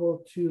to be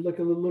able to look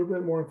at a little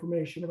bit more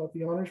information about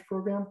the honors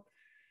program.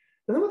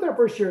 And then with our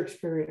first year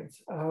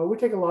experience, we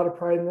take a lot of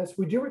pride in this.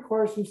 We do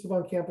require students to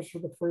live on campus for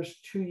the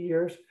first 2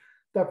 years.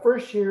 That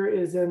first year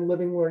is in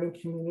living learning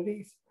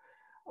communities.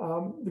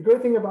 The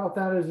great thing about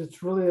that is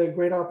it's really a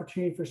great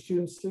opportunity for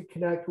students to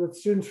connect with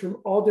students from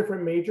all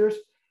different majors,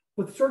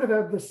 but sort of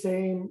have the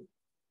same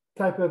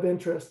type of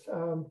interest.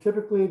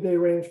 Typically, they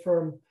range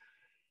from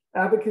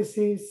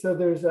advocacy. So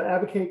there's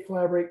advocate,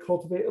 collaborate,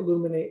 cultivate,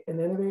 illuminate, and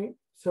innovate.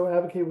 So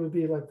advocate would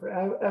be like for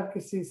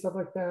advocacy, stuff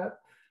like that.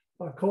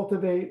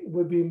 Cultivate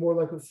would be more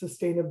like with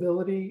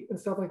sustainability and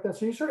stuff like that.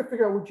 So you sort of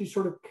figure out what you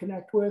sort of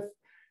connect with,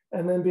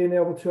 and then being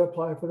able to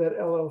apply for that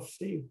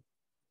LLC.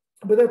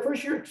 But that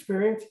first year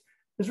experience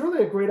is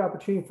really a great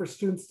opportunity for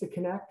students to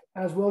connect.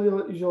 As well,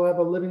 you'll have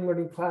a living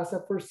learning class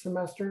that first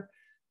semester.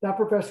 That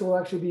professor will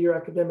actually be your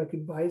academic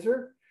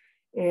advisor.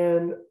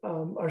 And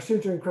our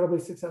students are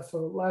incredibly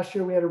successful. Last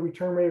year, we had a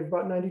return rate of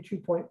about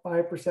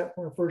 92.5%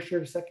 from our first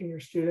year to second year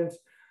students.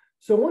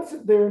 So once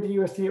they're into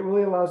USD, it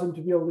really allows them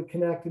to be able to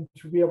connect and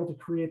to be able to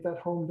create that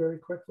home very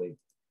quickly.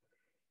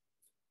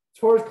 As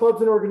far as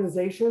clubs and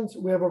organizations,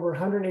 we have over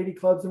 180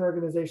 clubs and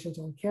organizations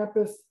on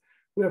campus.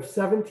 We have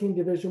 17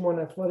 Division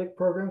I athletic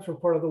programs. We're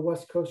part of the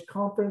West Coast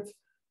Conference.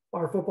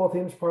 Our football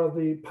team is part of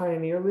the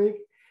Pioneer League.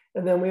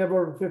 And then we have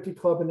over 50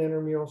 club and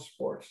intramural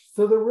sports.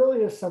 So there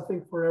really is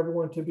something for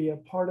everyone to be a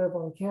part of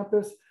on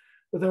campus,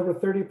 with over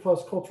 30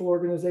 plus cultural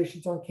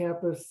organizations on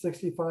campus,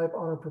 65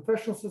 honor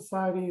professional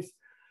societies.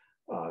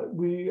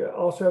 We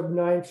also have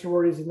 9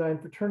 sororities and 9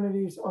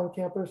 fraternities on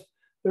campus.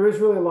 There is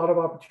really a lot of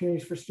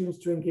opportunities for students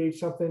to engage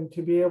something,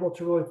 to be able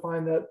to really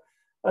find that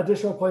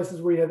additional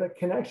places where you have that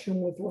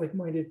connection with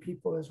like-minded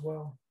people as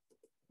well.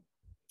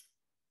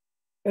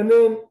 And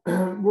then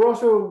we're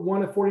also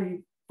one of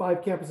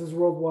 45 campuses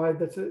worldwide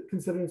that's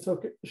considered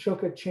a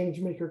Ashoka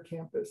Changemaker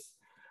campus.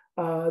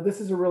 This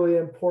is a really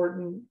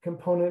important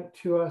component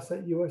to us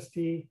at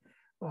USD.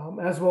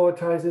 As well, it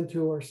ties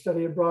into our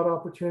study abroad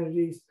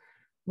opportunities.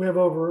 We have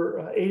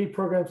over 80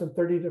 programs in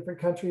 30 different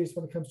countries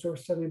when it comes to our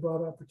study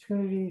abroad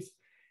opportunities.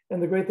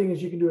 And the great thing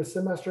is you can do a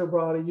semester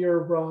abroad, a year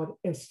abroad,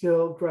 and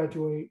still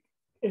graduate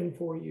in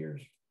 4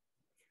 years.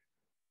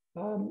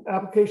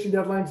 Application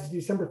deadlines is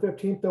December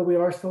 15th, though we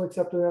are still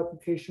accepting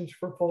applications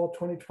for fall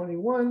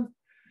 2021.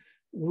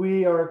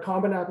 We are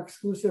Common App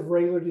exclusive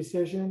regular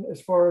decision.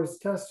 As far as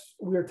tests,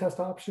 we are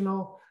test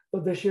optional,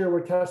 but this year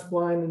we're test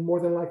blind, and more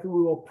than likely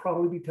we will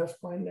probably be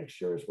test blind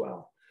next year as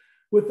well.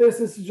 With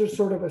this is just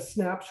sort of a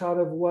snapshot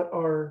of what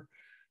our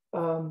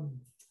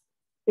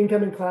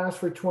incoming class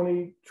for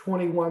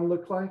 2021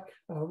 looked like,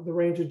 the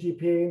range of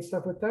GPA and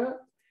stuff like that.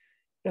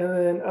 And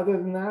then other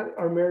than that,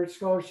 our merit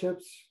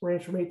scholarships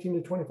range from 18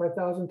 to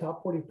 25,000,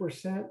 top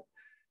 40%.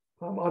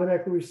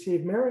 Automatically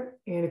receive merit.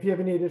 And if you have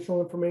any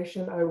additional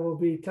information, I will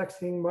be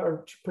texting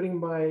or putting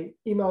my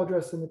email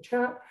address in the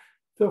chat.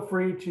 Feel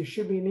free to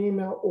shoot me an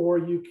email, or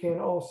you can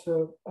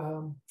also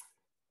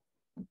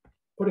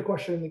put a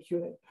question in the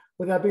Q&A.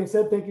 With that being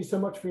said, thank you so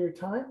much for your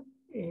time,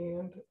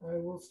 and I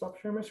will stop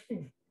sharing my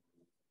screen.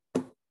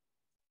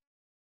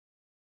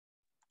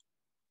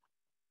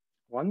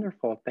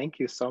 Wonderful, thank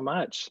you so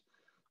much.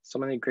 So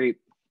many great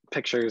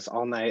pictures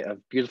all night of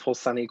beautiful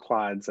sunny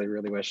quads. I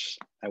really wish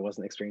I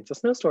wasn't experiencing a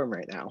snowstorm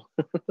right now.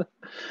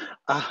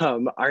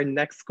 Our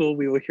next school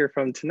we will hear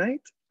from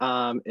tonight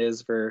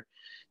is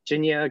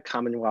Virginia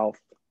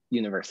Commonwealth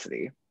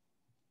University.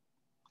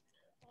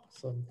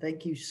 Awesome.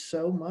 Thank you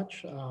so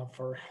much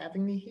for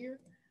having me here.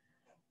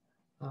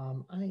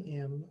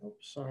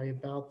 Sorry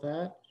about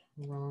that.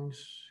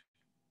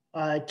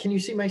 Can you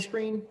see my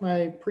screen,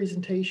 my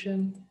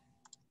presentation?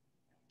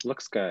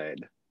 Looks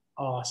good.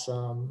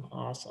 Awesome.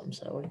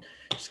 So I'm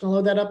just gonna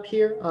load that up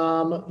here.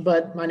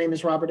 But my name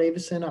is Robert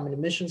Avison. I'm an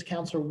admissions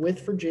counselor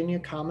with Virginia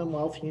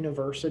Commonwealth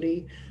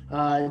University.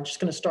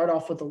 Just gonna start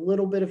off with a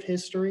little bit of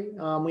history.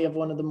 We have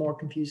one of the more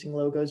confusing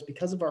logos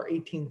because of our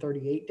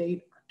 1838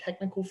 date. Our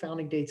technical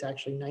founding date's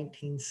actually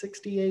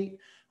 1968.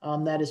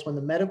 That is when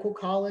the Medical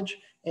College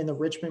and the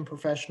Richmond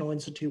Professional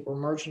Institute were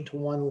merged into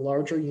one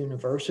larger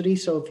university.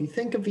 So if you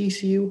think of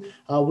VCU,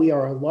 we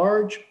are a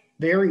large,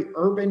 very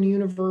urban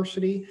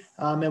university,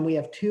 and we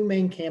have two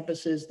main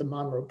campuses, the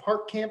Monroe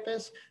Park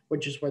campus,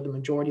 which is where the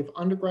majority of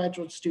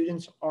undergraduate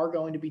students are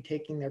going to be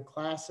taking their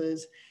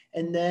classes,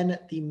 and then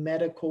the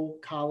Medical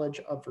College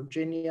of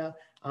Virginia,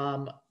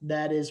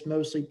 that is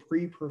mostly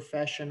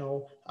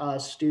pre-professional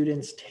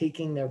students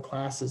taking their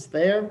classes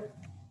there.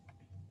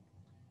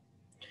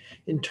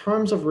 In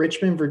terms of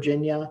Richmond,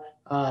 Virginia,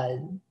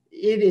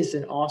 it is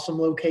an awesome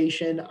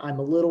location. I'm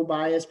a little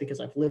biased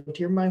because I've lived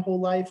here my whole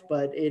life,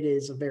 but it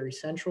is a very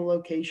central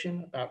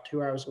location, about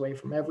 2 hours away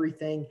from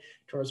everything,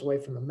 2 hours away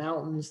from the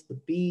mountains, the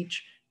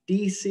beach,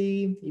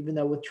 DC, even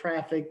though with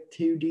traffic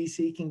to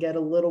DC can get a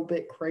little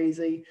bit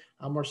crazy.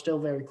 We're still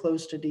very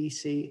close to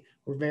DC.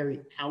 We're very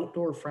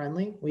outdoor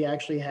friendly. We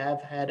actually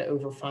have had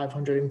over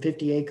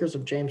 550 acres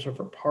of James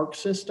River Park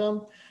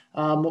system.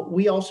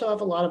 We also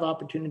have a lot of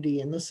opportunity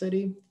in the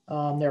city.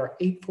 There are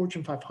 8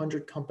 Fortune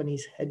 500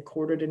 companies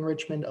headquartered in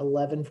Richmond,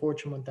 11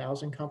 Fortune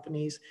 1000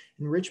 companies.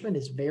 And Richmond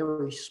is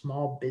very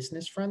small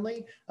business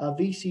friendly.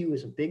 VCU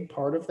is a big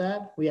part of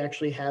that. We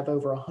actually have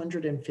over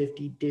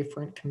 150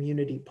 different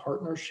community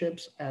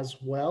partnerships as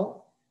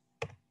well.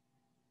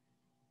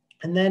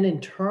 And then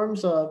in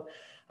terms of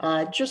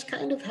just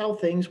kind of how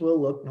things will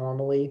look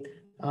normally,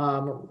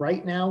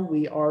 right now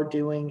we are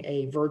doing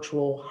a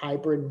virtual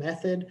hybrid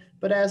method,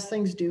 but as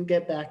things do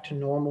get back to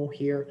normal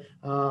here,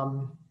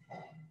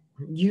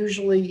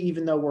 usually,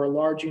 even though we're a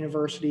large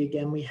university,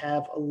 again, we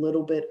have a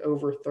little bit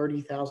over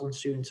 30,000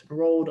 students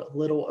enrolled, a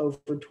little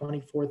over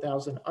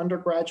 24,000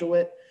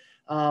 undergraduate.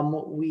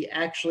 We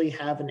actually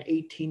have an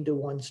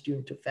 18-to-1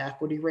 student to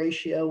faculty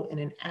ratio and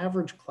an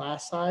average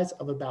class size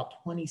of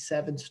about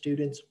 27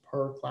 students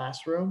per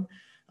classroom.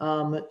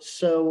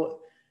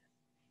 So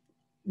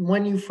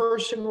when you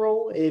first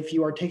enroll, if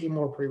you are taking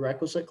more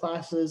prerequisite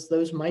classes,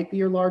 those might be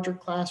your larger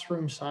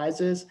classroom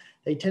sizes.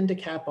 They tend to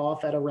cap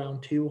off at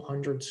around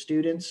 200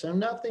 students, so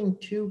nothing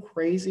too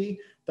crazy.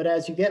 But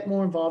as you get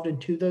more involved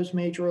into those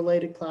major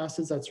related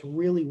classes, that's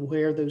really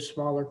where those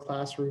smaller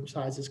classroom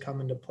sizes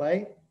come into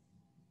play.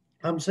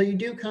 So you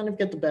do kind of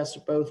get the best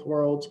of both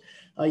worlds.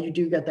 You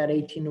do get that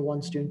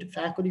 18-to-1 student to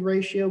faculty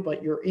ratio,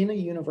 but you're in a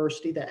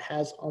university that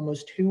has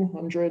almost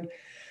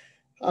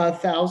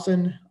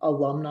 200,000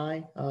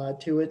 alumni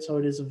to it. So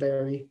it is a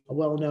very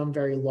well-known,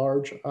 very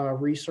large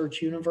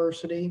research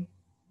university.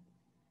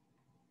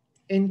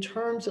 In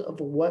terms of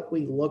what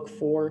we look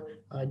for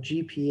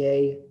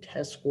GPA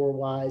test score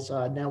wise,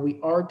 now we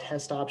are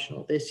test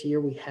optional this year.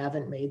 We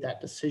haven't made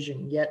that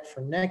decision yet for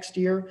next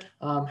year.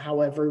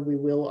 However, we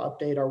will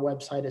update our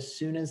website as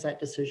soon as that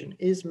decision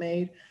is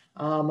made.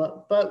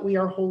 But we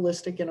are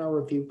holistic in our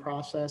review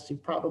process.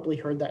 You've probably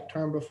heard that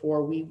term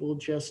before. We will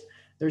just,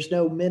 there's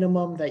no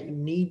minimum that you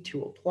need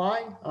to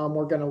apply.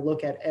 We're going to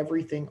look at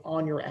everything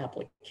on your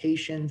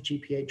application,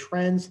 GPA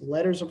trends,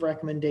 letters of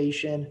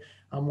recommendation,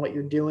 what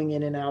you're doing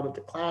in and out of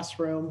the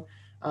classroom.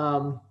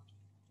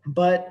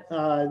 But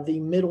the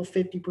middle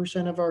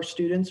 50% of our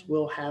students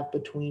will have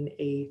between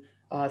a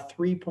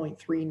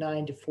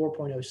 3.39 to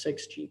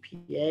 4.06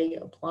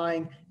 GPA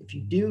applying. If you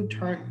do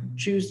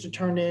choose to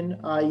turn in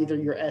either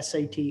your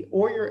SAT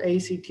or your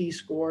ACT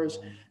scores,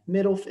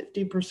 middle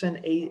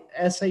 50%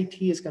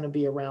 SAT is going to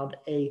be around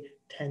a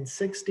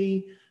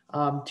 1060 to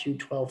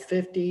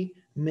 1250.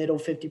 Middle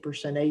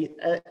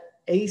 50%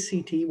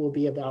 ACT will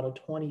be about a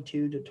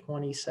 22 to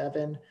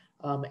 27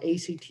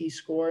 ACT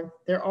score.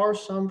 There are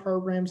some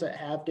programs that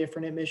have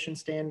different admission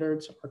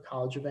standards. Our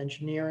College of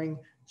Engineering,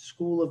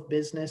 School of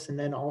Business, and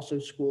then also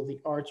School of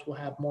the Arts will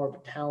have more of a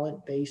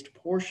talent-based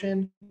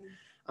portion.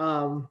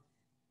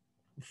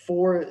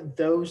 For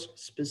those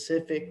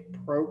specific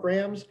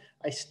programs,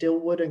 I still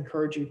would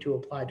encourage you to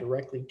apply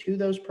directly to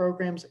those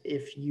programs.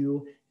 If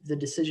the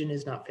decision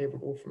is not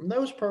favorable from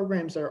those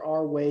programs, there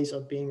are ways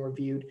of being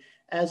reviewed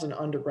as an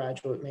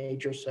undergraduate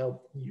major,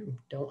 so you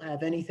don't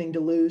have anything to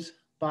lose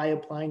by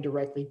applying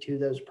directly to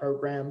those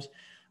programs.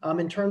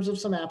 In terms of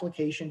some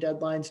application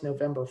deadlines,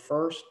 November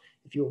 1st,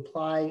 if you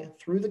apply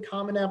through the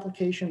common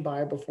application by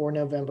or before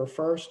November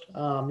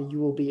 1st, you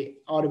will be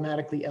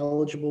automatically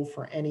eligible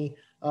for any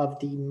of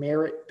the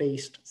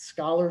merit-based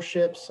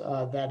scholarships.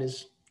 That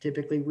is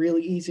typically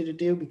really easy to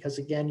do because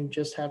again, you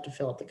just have to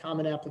fill out the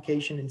comment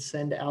application and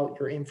send out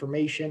your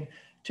information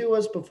to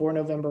us before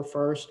November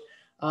 1st.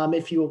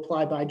 If you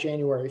apply by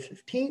January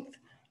 15th,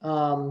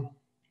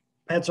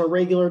 that's our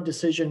regular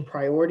decision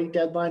priority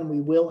deadline.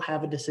 We will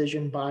have a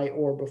decision by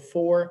or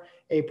before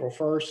April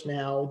 1st.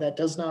 Now, that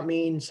does not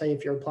mean, say,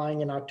 if you're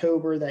applying in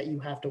October that you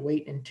have to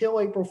wait until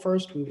April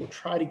 1st. We will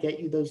try to get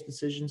you those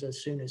decisions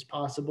as soon as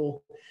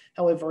possible.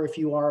 However, if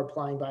you are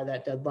applying by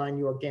that deadline,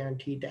 you are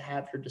guaranteed to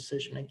have your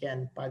decision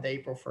again by the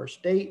April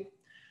 1st date.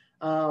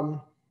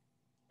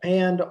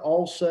 And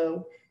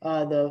also,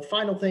 the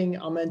final thing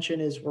I'll mention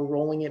is we're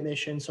rolling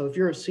admissions. So if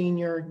you're a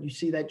senior, you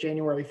see that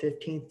January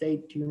 15th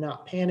date, do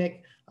not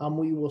panic.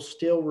 We will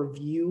still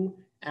review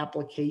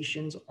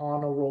applications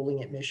on a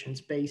rolling admissions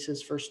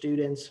basis for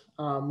students.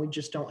 We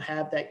just don't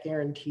have that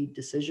guaranteed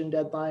decision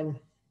deadline.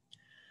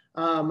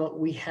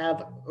 We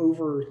have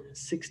over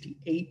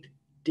 68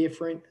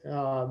 different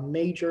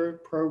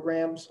major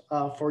programs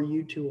for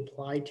you to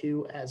apply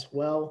to as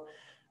well.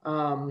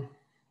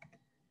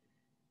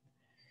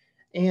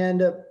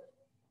 And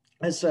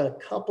as a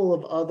couple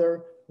of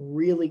other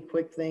really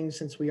quick things,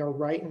 since we are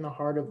right in the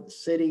heart of the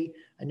city,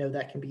 I know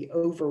that can be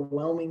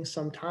overwhelming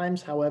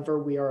sometimes. However,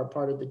 we are a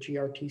part of the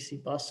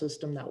GRTC bus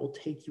system that will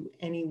take you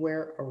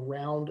anywhere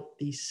around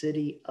the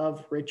city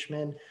of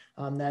Richmond.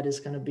 That is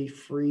going to be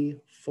free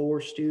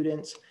for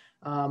students.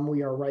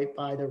 We are right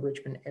by the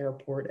Richmond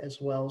Airport as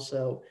well.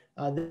 So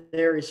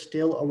there is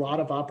still a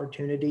lot of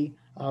opportunity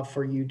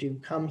for you to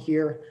come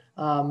here,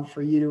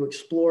 for you to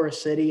explore a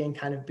city and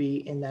kind of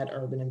be in that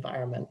urban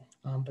environment.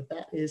 But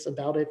that is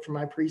about it for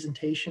my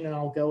presentation, and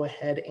I'll go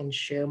ahead and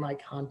share my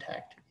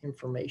contact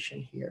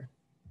information here.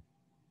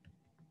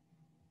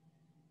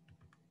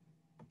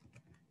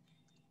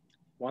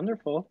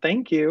 Wonderful,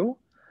 thank you.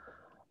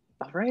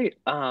 All right,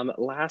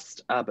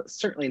 last but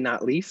certainly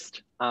not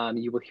least,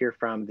 you will hear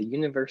from the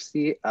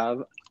University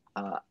of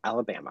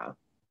Alabama.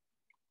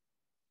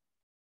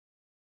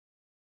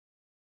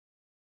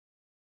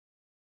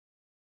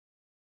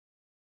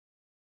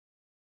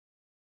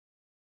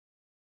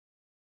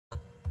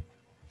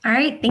 All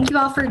right, thank you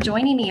all for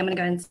joining me. I'm gonna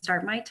go ahead and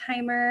start my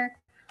timer.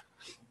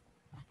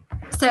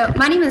 So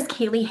my name is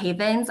Kaylee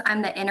Havens.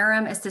 I'm the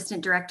Interim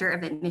Assistant Director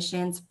of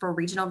Admissions for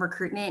Regional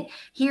Recruitment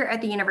here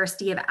at the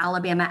University of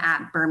Alabama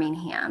at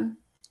Birmingham.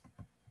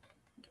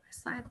 Get my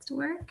slides to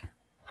work.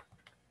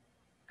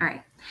 All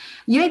right.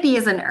 UAB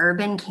is an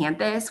urban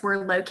campus.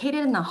 We're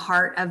located in the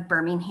heart of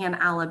Birmingham,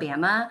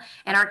 Alabama,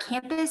 and our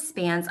campus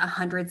spans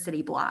 100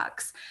 city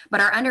blocks.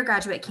 But our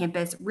undergraduate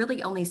campus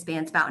really only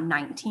spans about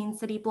 19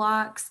 city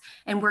blocks,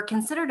 and we're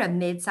considered a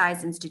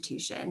mid-sized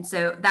institution.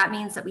 So that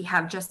means that we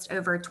have just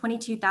over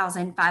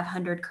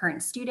 22,500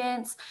 current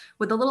students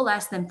with a little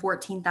less than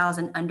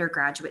 14,000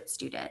 undergraduate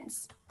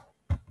students.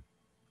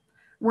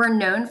 We're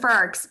known for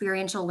our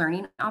experiential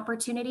learning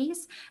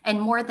opportunities, and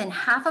more than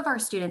half of our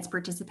students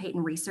participate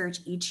in research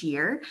each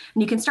year.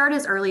 And you can start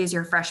as early as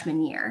your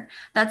freshman year.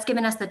 That's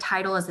given us the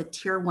title as a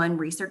Tier 1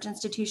 research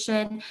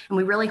institution, and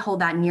we really hold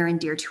that near and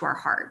dear to our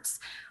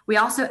hearts. We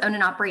also own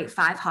and operate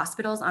 5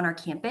 hospitals on our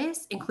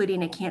campus,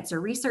 including a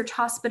cancer research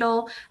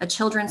hospital, a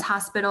children's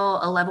hospital,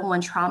 a level 1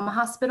 trauma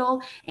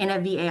hospital, and a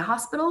VA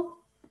hospital.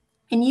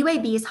 And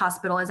UAB's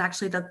hospital is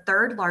actually the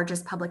 3rd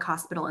largest public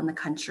hospital in the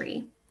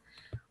country.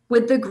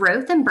 With the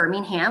growth in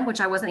Birmingham,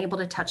 which I wasn't able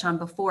to touch on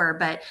before,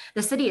 but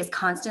the city is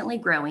constantly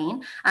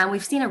growing.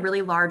 We've seen a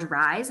really large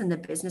rise in the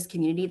business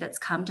community that's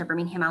come to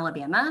Birmingham,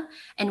 Alabama.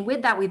 And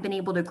with that, we've been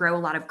able to grow a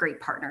lot of great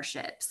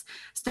partnerships.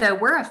 So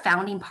we're a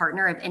founding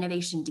partner of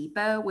Innovation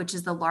Depot, which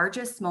is the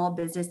largest small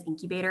business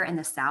incubator in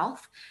the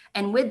South.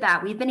 And with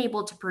that, we've been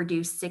able to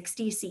produce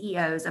 60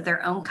 CEOs of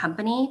their own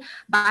company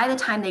by the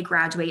time they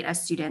graduate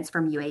as students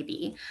from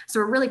UAB. So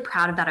we're really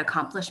proud of that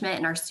accomplishment,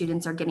 and our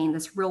students are getting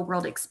this real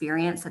world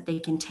experience that they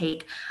can take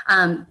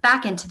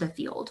back into the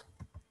field.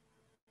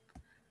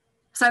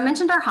 So I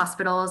mentioned our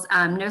hospitals.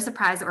 No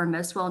surprise that we're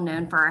most well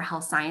known for our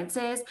health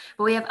sciences,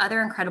 but we have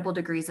other incredible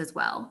degrees as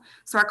well.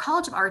 So our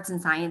College of Arts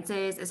and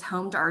Sciences is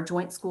home to our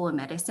Joint School of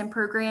Medicine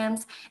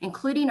programs,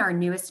 including our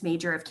newest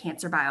major of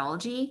cancer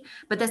biology,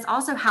 but this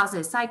also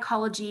houses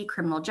psychology,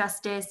 criminal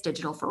justice,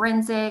 digital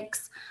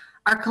forensics.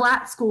 Our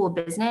Collat School of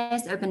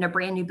Business opened a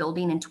brand new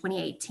building in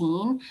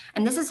 2018,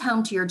 and this is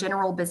home to your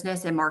general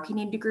business and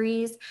marketing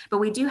degrees, but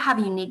we do have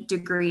unique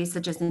degrees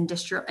such as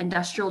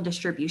industrial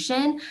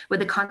distribution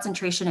with a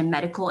concentration in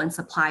medical and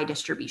supply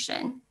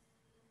distribution.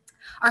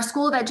 Our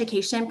School of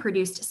Education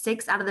produced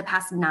 6 out of the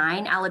past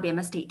 9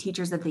 Alabama State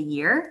Teachers of the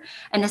Year,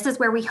 and this is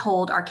where we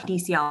hold our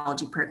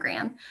kinesiology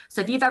program.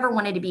 So if you've ever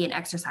wanted to be an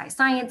exercise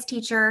science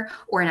teacher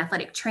or an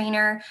athletic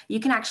trainer, you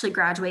can actually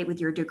graduate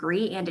with your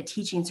degree and a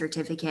teaching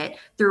certificate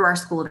through our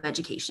School of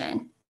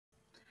Education.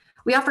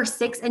 We offer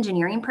 6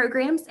 engineering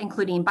programs,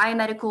 including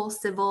biomedical,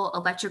 civil,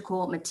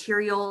 electrical,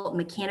 material,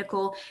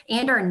 mechanical,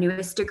 and our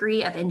newest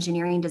degree of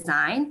engineering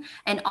design,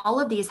 and all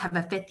of these have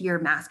a 5th-year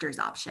master's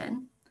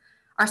option.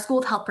 Our School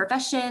of Health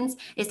Professions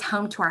is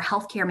home to our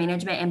healthcare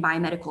management and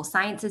biomedical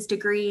sciences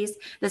degrees.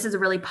 This is a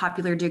really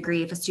popular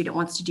degree if a student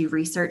wants to do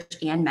research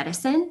and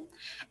medicine.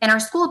 And our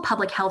School of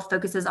Public Health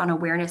focuses on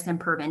awareness and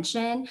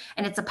prevention,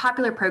 and it's a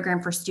popular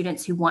program for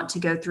students who want to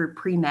go through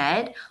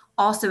pre-med,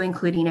 also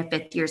including a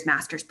 5th year's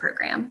master's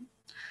program.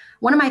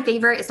 One of my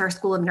favorite is our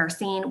School of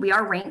Nursing. We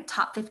are ranked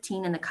top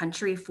 15 in the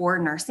country for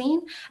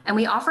nursing, and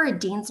we offer a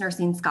Dean's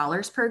Nursing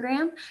Scholars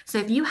Program. So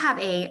if you have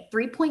a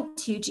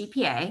 3.2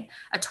 GPA,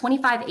 a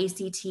 25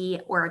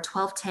 ACT, or a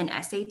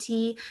 1210 SAT,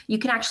 you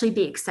can actually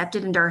be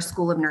accepted into our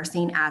School of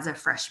Nursing as a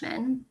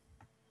freshman.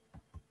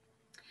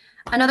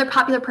 Another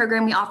popular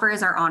program we offer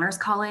is our Honors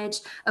College.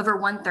 Over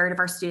 1/3 of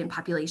our student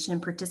population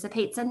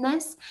participates in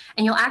this,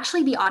 and you'll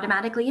actually be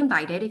automatically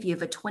invited if you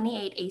have a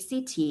 28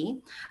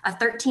 ACT, a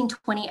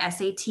 1320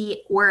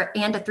 SAT,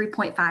 and a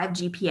 3.5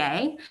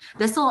 GPA.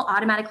 This will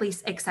automatically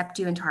accept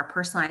you into our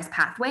personalized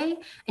pathway,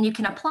 and you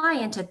can apply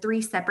into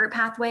 3 separate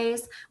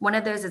pathways. One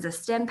of those is a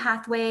STEM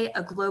pathway,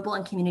 a global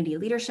and community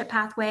leadership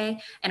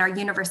pathway, and our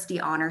university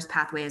honors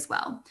pathway as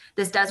well.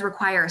 This does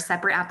require a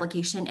separate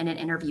application and an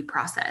interview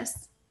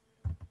process.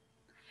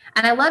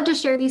 And I love to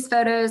share these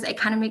photos. It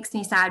kind of makes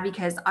me sad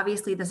because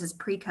obviously this is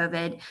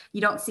pre-COVID. You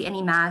don't see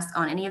any masks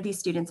on any of these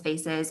students'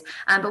 faces,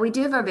 but we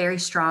do have a very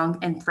strong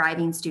and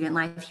thriving student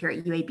life here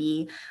at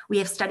UAB. We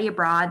have study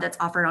abroad that's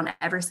offered on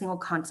every single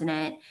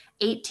continent,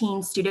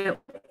 18 Division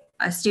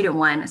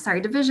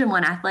I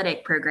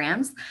athletic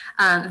programs,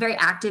 very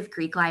active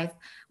Greek life.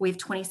 We have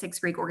 26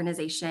 Greek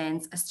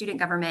organizations, a student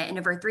government, and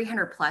over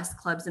 300 plus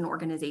clubs and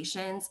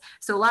organizations.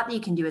 So a lot that you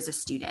can do as a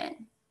student.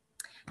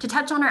 To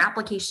touch on our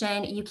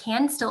application, you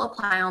can still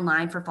apply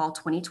online for fall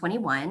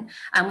 2021.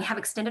 We have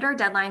extended our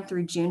deadline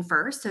through June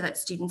 1st so that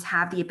students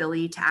have the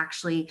ability to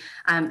actually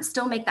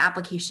still make the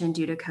application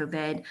due to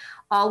COVID.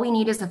 All we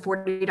need is a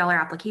 $40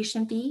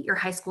 application fee, your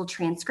high school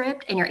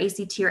transcript, and your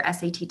ACT or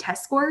SAT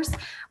test scores.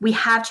 We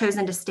have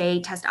chosen to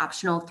stay test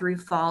optional through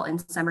fall and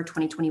summer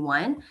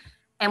 2021.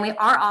 And we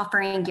are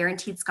offering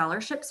guaranteed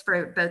scholarships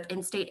for both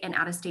in-state and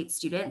out-of-state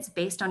students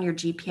based on your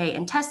GPA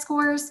and test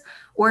scores,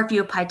 or if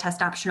you apply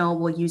test optional,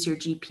 we'll use your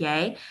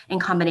GPA in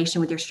combination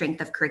with your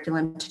strength of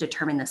curriculum to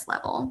determine this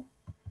level.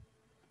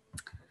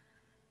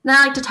 Then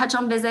I like to touch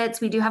on visits.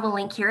 We do have a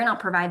link here and I'll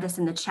provide this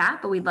in the chat,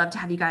 but we'd love to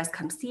have you guys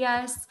come see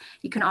us.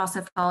 You can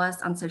also follow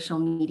us on social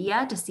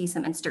media to see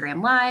some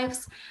Instagram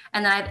lives.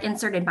 And then I've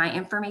inserted my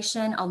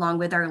information along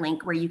with our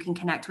link where you can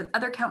connect with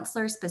other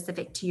counselors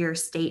specific to your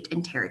state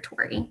and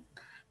territory.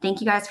 Thank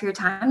you guys for your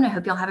time, and I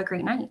hope you'll have a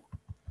great night.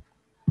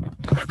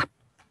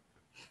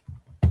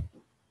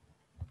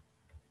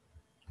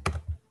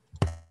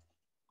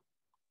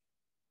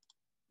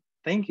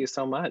 Thank you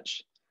so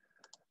much.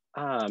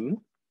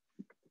 And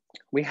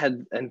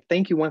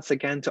thank you once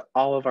again to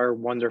all of our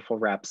wonderful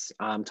reps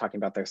talking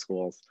about their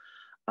schools.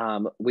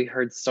 We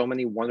heard so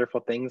many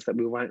wonderful things that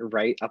we went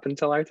right up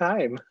until our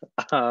time.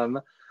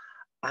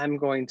 I'm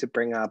going to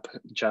bring up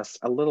just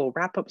a little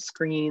wrap-up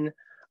screen.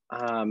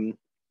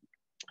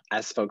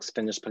 As folks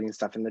finish putting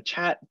stuff in the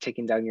chat,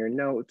 taking down your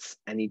notes,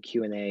 any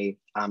Q&A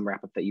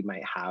wrap up that you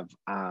might have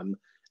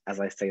as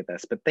I say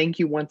this. But thank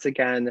you once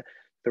again,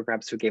 the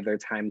reps who gave their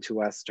time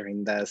to us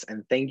during this,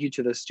 and thank you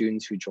to the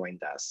students who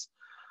joined us.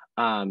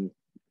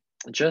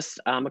 Just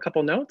a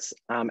couple notes.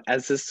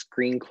 As this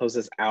screen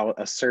closes out,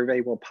 a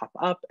survey will pop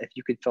up. If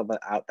you could fill that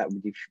out, that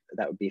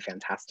would be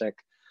fantastic.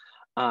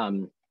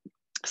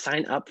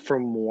 Sign up for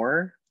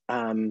more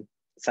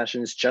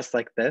sessions just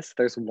like this.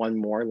 There's one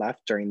more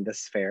left during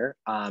this fair.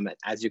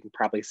 As you can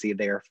probably see,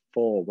 they are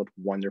full with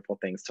wonderful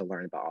things to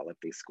learn about all of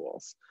these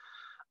schools.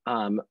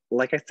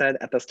 Like I said,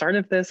 at the start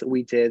of this,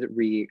 we did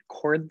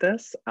record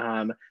this.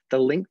 The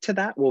link to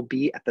that will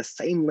be at the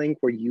same link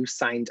where you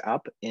signed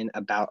up in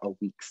about a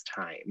week's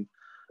time.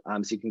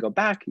 So you can go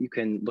back, you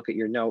can look at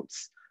your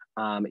notes,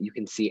 you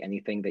can see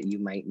anything that you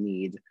might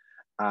need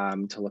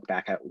to look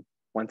back at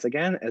once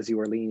again as you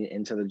are leaning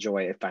into the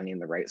joy of finding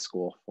the right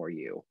school for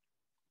you.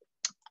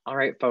 All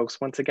right,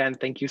 folks, once again,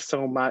 thank you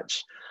so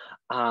much.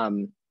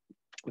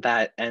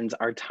 That ends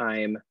our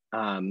time.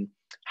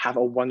 Have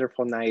a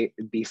wonderful night,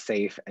 be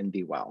safe and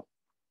be well.